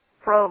should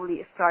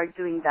probably start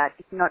doing that,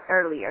 if not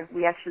earlier.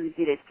 We actually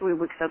did it 3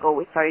 weeks ago.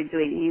 We started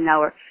doing it in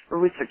our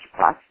research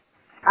class.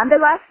 And the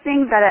last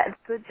thing that I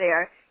put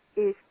there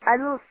is a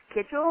little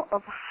schedule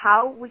of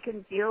how we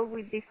can deal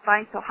with these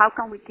vines. So how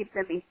can we keep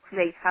them in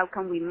place? How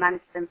can we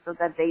manage them so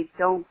that they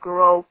don't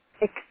grow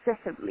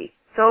excessively?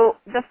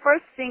 So the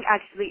first thing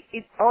actually,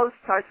 it all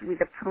starts with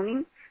the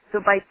pruning. So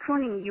by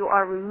pruning, you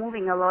are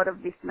removing a lot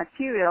of this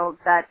material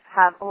that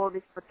have all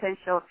these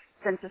potential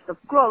centers of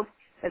growth.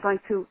 They're going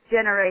to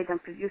generate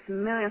and produce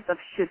millions of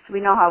shoots.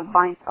 We know how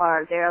vines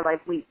are. They're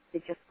like weeds. They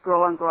just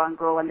grow and grow and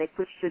grow, and they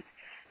put shoots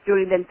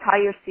during the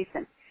entire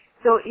season.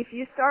 So if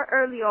you start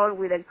early on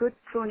with a good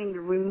pruning,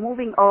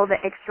 removing all the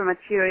extra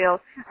material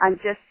and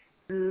just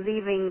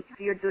leaving, if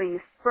you're doing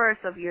spurs,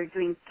 if you're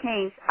doing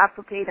canes,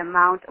 appropriate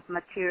amount of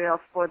material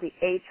for the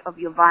age of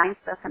your vines.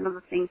 That's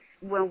another thing.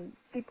 When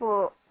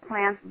people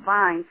plant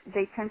vines,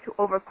 they tend to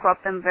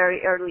overcrop them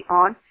very early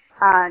on,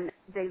 and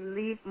they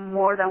leave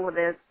more than what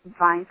the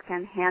vines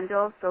can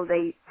handle, so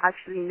they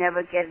actually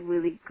never get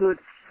really good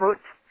fruit.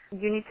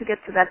 You need to get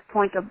to that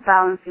point of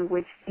balance in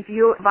which if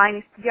your vine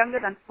is younger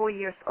than 4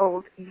 years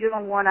old, you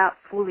don't want to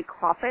fully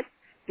crop it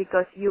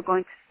because you're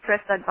going to stress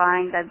that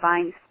vine.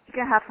 You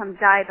can have some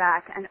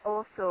dieback, and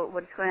also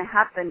what's going to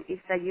happen is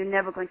that you're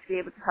never going to be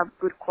able to have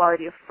good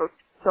quality of fruit.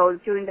 So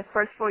during the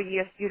first 4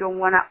 years, you don't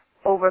want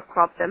to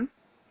overcrop them.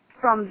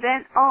 From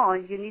then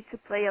on, you need to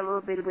play a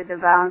little bit with the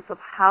balance of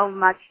how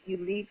much you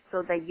leave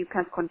so that you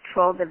can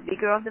control the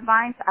vigor of the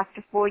vines.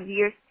 After 4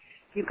 years,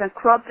 you can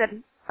crop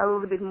them a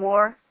little bit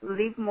more,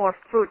 leave more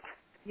fruit.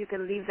 You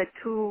can leave the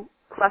 2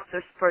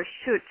 clusters per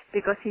shoot,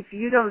 because if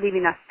you don't leave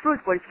enough fruit,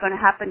 what's going to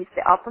happen is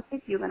the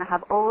opposite. You're going to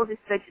have all this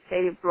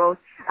vegetative growth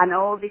and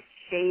all this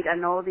shade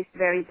and all this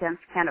very dense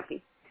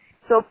canopy.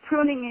 So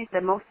pruning is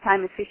the most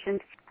time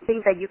efficient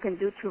thing that you can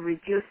do to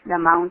reduce the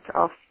amount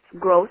of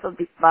growth of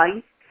these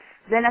vines.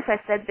 Then, as I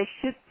said, the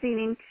shoot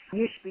thinning,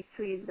 usually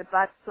between the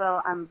bud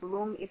swell and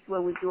bloom is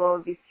where we do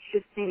all these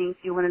shoot thinnings.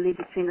 You want to leave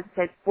between, as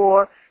I said,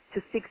 4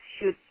 to 6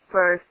 shoots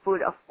per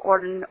foot of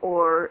cordon,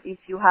 or if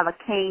you have a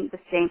cane, the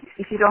same.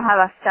 If you don't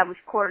have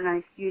established cordon and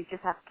if you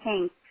just have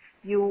canes,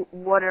 you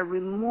want to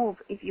remove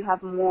if you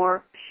have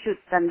more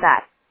shoots than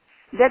that.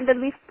 Then the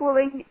leaf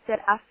pulling, that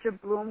after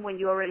bloom, when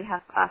you already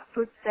have a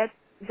fruit set,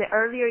 the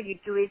earlier you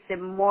do it, the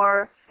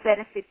more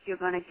benefits you're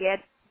going to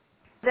get.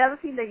 The other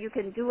thing that you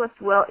can do as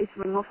well is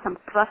remove some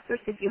clusters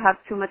if you have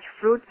too much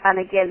fruit. And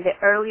again, the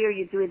earlier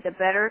you do it, the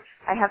better.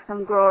 I have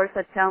some growers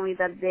that tell me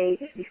that they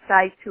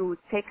decide to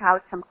take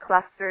out some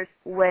clusters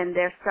when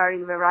they're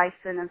starting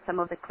verizon and some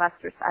of the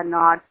clusters are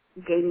not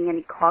gaining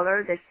any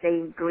color. They're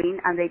staying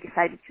green, and they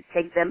decided to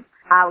take them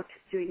out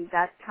during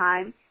that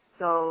time.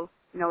 So,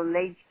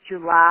 late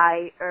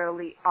July,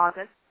 early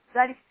August.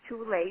 That is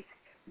too late.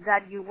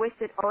 That you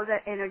wasted all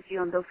that energy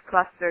on those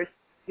clusters.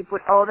 You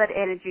put all that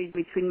energy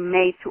between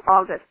May to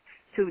August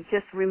to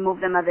just remove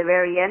them at the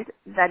very end.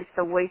 That is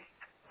a waste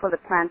for the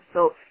plants.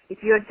 So if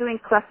you're doing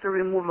cluster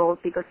removal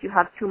because you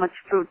have too much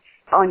fruit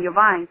on your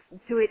vines,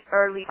 do it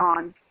early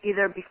on,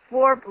 either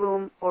before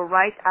bloom or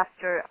right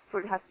after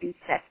fruit has been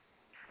set.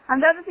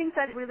 And the other things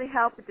that really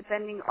help,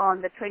 depending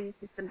on the training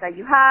system that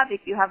you have,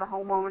 if you have a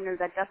homeowner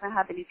that doesn't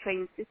have any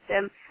training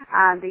system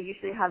and they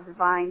usually have the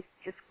vines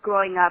just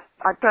growing up,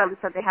 or trellis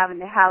that they have in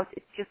the house,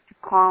 it's just to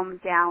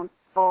calm down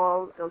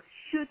all those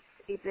shoots.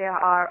 If they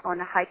are on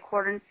a high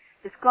cordon,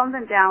 just calm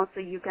them down so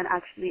you can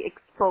actually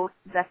expose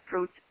that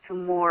fruit to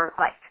more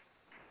light.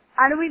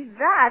 And with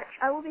that,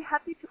 I will be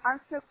happy to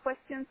answer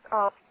questions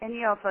of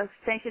any of our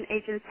extension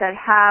agents that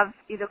have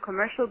either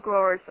commercial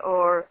growers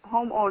or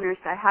homeowners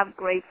that have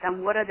grapes,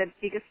 and what are the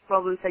biggest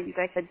problems that you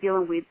guys are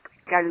dealing with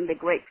regarding the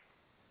grapes.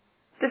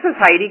 This is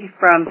Heidi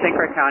from St.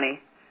 Croix County.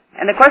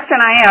 And the question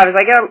I have is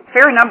I get a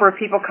fair number of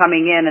people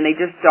coming in and they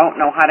just don't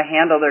know how to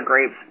handle their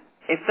grapes.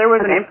 If there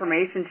was an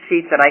information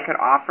sheet that I could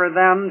offer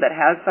them that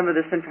has some of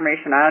this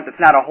information on it, it's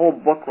not a whole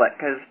booklet,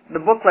 because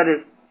the booklet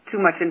is too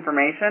much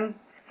information.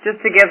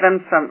 just to give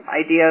them some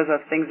ideas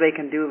of things they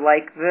can do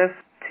like this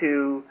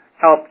to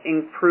help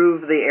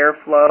improve the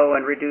airflow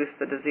and reduce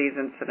the disease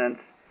incidence.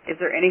 Is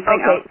there anything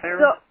out there?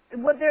 So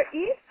what there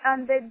is,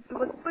 and that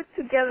was put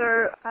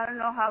together, I don't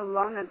know how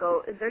long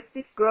ago, there's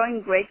this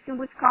Growing Grapes in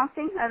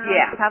Wisconsin. I don't know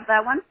if you have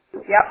that one.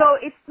 Yep. So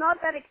it's not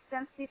that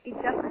extensive. It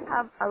doesn't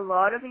have a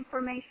lot of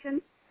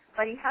information,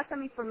 but it has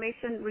some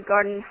information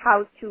regarding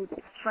how to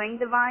train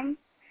the vines,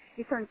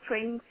 different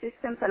training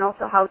systems, and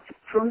also how to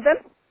prune them.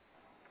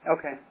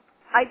 Okay.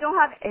 I don't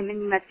have any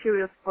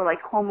materials for like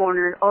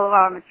homeowners. All of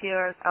our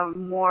materials are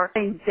more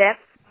in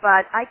depth,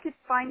 but I could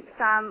find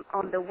some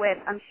on the web.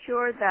 I'm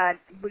sure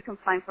that we can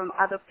find from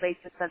other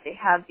places that they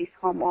have these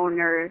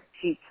homeowner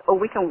sheets, or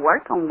we can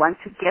work on one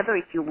together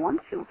if you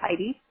want to,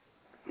 Heidi.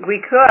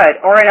 We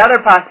could. Or another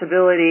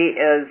possibility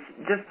is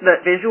just the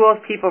visuals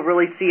people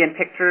really see in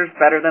pictures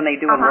better than they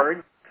do in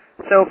words.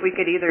 So if we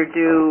could either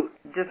do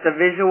just a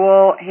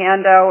visual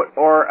handout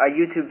or a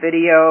YouTube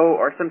video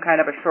or some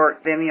kind of a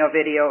short Vimeo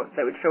video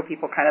that would show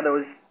people kind of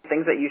those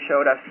things that you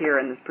showed us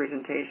here in this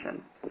presentation,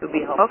 it would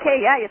be helpful.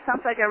 Okay, yeah, it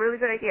sounds like a really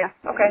good idea.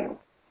 Okay.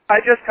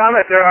 I just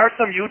comment, there are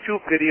some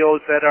YouTube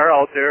videos that are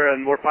out there,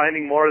 and we're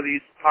finding more of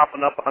these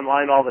popping up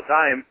online all the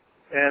time.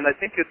 And I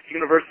think it's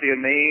University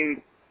of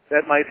Maine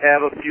that might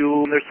have a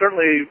few. There's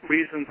certainly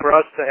reason for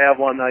us to have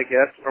one, I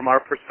guess, from our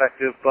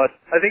perspective. But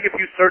I think if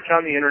you search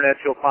on the internet,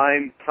 you'll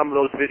find some of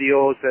those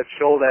videos that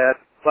show that.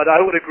 But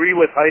I would agree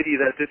with Heidi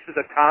that this is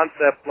a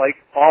concept like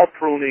all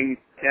pruning,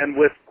 and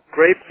with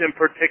grapes in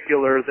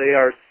particular, they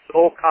are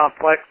so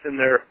complex in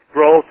their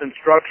growth and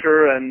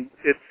structure, and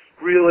it's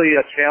really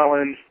a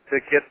challenge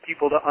to get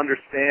people to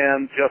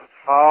understand just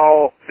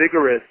how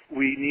vigorous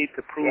we need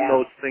to prune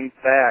those things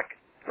back.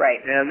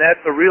 Right. And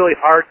that's a really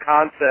hard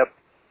concept.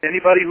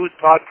 Anybody who's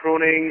taught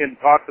pruning and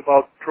talked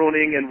about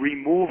pruning and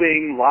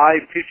removing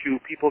live tissue,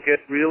 people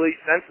get really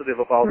sensitive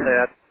about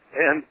that.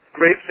 And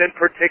grapes in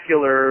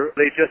particular,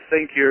 they just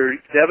think you're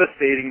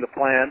devastating the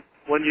plant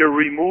when you're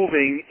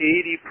removing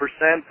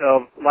 80%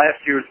 of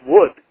last year's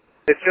wood.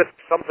 It's just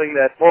something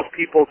that most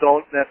people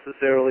don't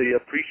necessarily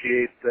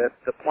appreciate, that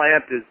the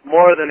plant is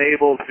more than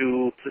able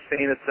to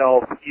sustain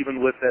itself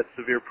even with that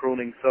severe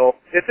pruning. So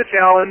it's a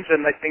challenge,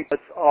 and I think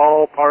it's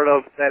all part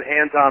of that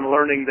hands-on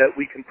learning that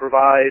we can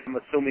provide.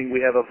 I'm assuming we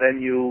have a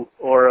venue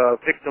or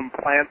a victim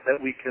plant that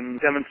we can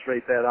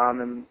demonstrate that on,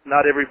 and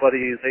not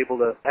everybody is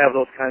able to have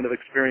those kind of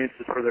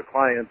experiences for their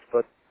clients,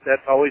 but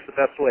that's always the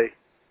best way.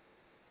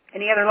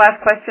 Any other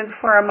last questions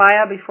for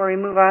Amaya before we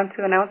move on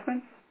to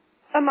announcements?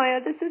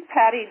 Amaya, this is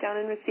Patty down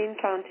in Racine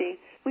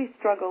County. We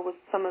struggle with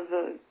some of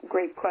the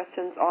grape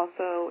questions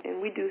also,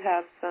 and we do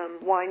have some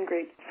wine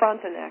grapes.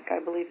 Frontenac,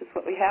 I believe, is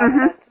what we have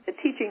at the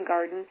teaching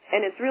garden,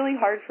 and it's really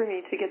hard for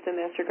me to get the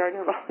Master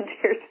Gardener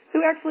volunteers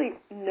who actually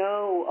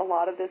know a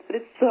lot of this, but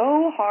it's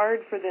so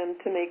hard for them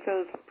to make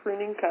those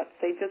pruning cuts.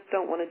 They just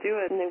don't want to do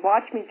it, and they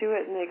watch me do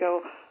it, and they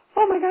go,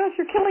 oh my gosh,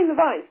 you're killing the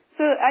vines.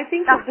 So I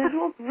think the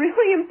visual's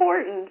really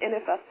important, and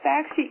if a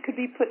fact sheet could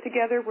be put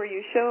together where you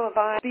show a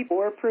vine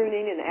before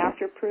pruning and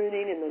after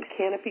pruning and then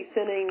canopy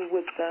thinning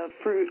with the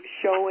fruit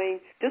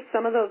showing, just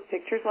some of those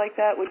pictures like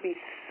that would be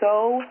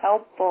so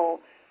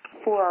helpful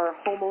for our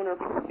homeowner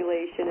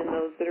population and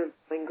those that are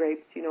growing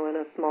grapes, you know, in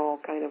a small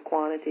kind of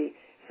quantity.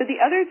 So the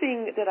other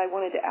thing that I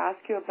wanted to ask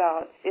you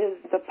about is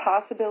the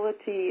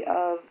possibility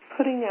of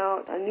putting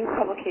out a new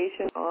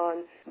publication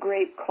on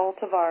grape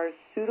cultivars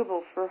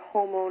suitable for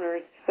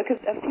homeowners, because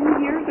a few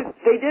years ago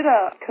they did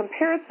a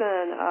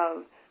comparison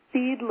of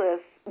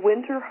seedless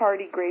winter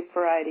hardy grape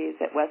varieties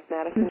at West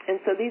Madison,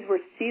 and so these were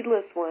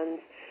seedless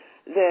ones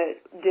that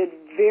did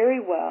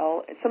very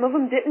well. Some of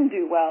them didn't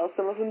do well,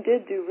 some of them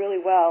did do really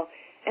well,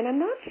 and I'm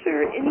not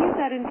sure any of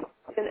that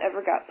information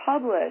ever got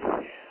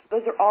published.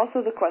 Those are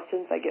also the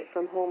questions I get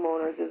from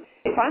homeowners is,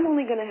 if I'm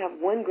only going to have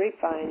one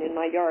grapevine in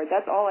my yard,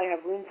 that's all I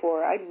have room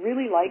for, I'd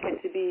really like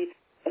it to be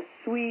a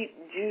sweet,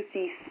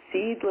 juicy,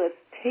 seedless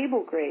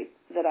table grape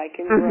that I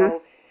can grow.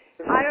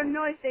 I don't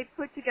know if they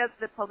put together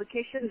the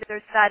publication.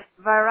 There's that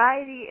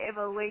variety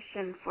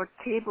evaluation for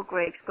table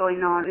grapes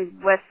going on in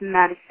West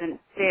Madison.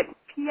 The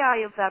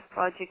PI of that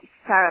project is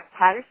Sarah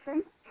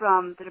Patterson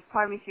from the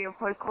Department of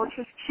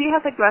Horticulture. She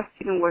has a grad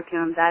student working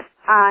on that,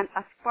 and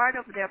as part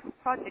of their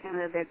project and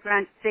their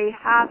grant, they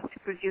have to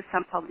produce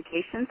some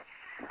publications,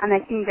 and I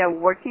think they're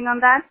working on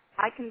that.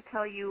 I can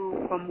tell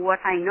you from what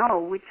I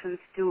know which ones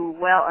do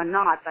well or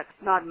not. That's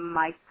not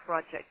my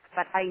project,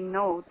 but I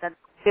know that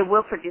they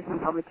will produce some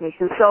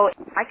publications. So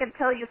I can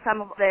tell you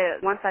some of the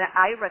ones that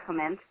I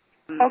recommend.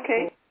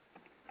 Okay.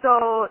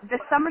 So the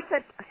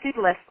Somerset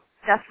Seedless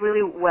does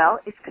really well.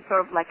 It's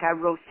sort of like a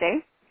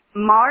rosé.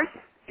 Mars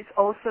is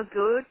also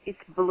good. It's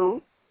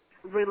blue.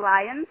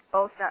 Reliance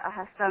also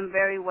has done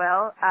very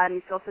well, and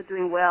it's also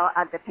doing well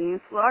at the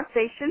Peninsula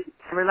Station.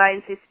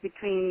 Reliance is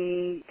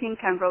between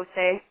pink and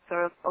rosé,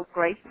 sort of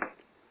grape.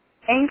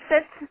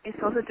 Ainset is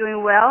also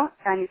doing well,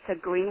 and it's a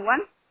green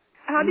one.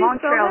 How do you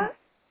spell that?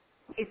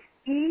 It's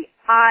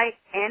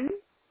E-I-N-S-E-T.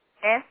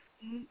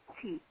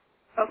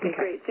 Okay,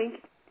 great. Thank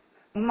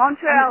you.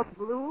 Montreal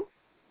Blue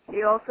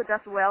It also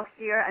does well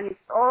here, and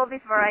all of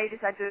these varieties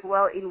are doing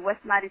well in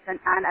West Madison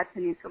and at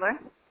Peninsular.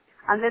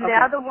 And then the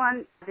other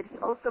one that is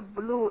also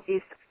blue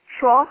is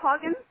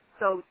Trollhagen,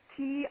 so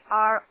Trollhaugen,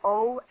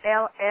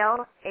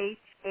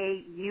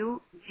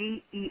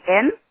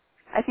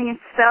 I think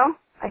it's spelled,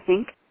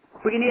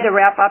 We need to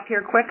wrap up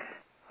here quick.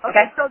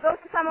 Okay, so those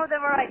are some of the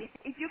varieties.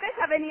 If you guys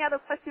have any other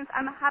questions,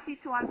 I'm happy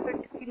to answer.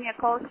 Just give me a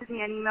call, shoot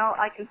me an email.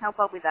 I can help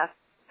out with that.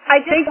 I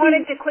just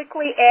wanted to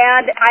quickly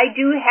add, I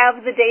do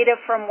have the data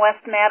from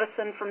West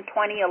Madison from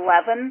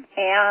 2011,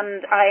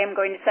 and I am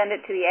going to send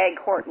it to the Ag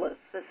Hortlist.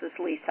 This is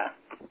Lisa.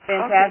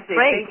 Fantastic.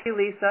 Okay, thank you,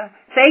 Lisa.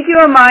 Thank you,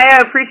 Amaya.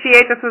 I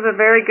appreciate this was a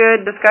very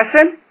good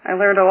discussion. I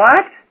learned a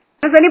lot.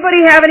 Does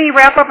anybody have any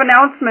wrap-up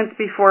announcements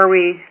before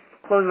we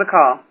close the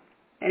call?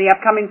 Any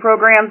upcoming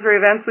programs or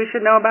events we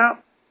should know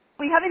about?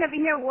 We're having a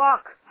vineyard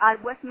walk at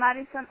West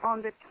Madison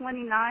on the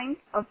 29th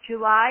of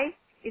July.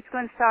 It's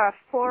going to start at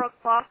 4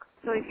 o'clock.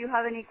 So if you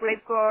have any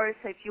grape growers,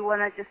 if you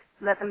want to just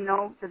let them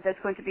know that there's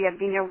going to be a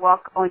vineyard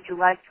walk on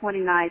July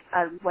 29th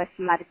at West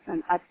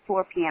Madison at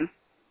 4 p.m.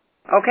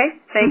 Okay.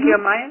 Thank you,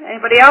 Amaya.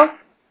 Anybody else?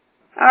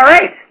 All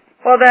right.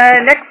 Well,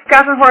 the next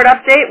Gotham Horde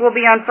update will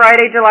be on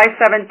Friday, July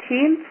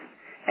 17th.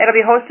 It'll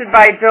be hosted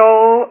by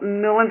Joe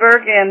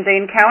Muhlenberg in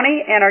Dane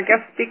County, and our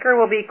guest speaker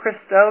will be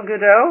Christelle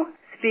Godot,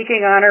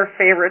 speaking on her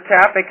favorite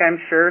topic, I'm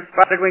sure,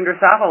 spotted wing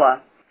Drosophila.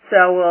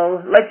 So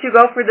we'll let you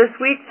go for this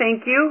week.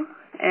 Thank you,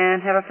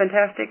 and have a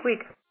fantastic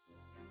week.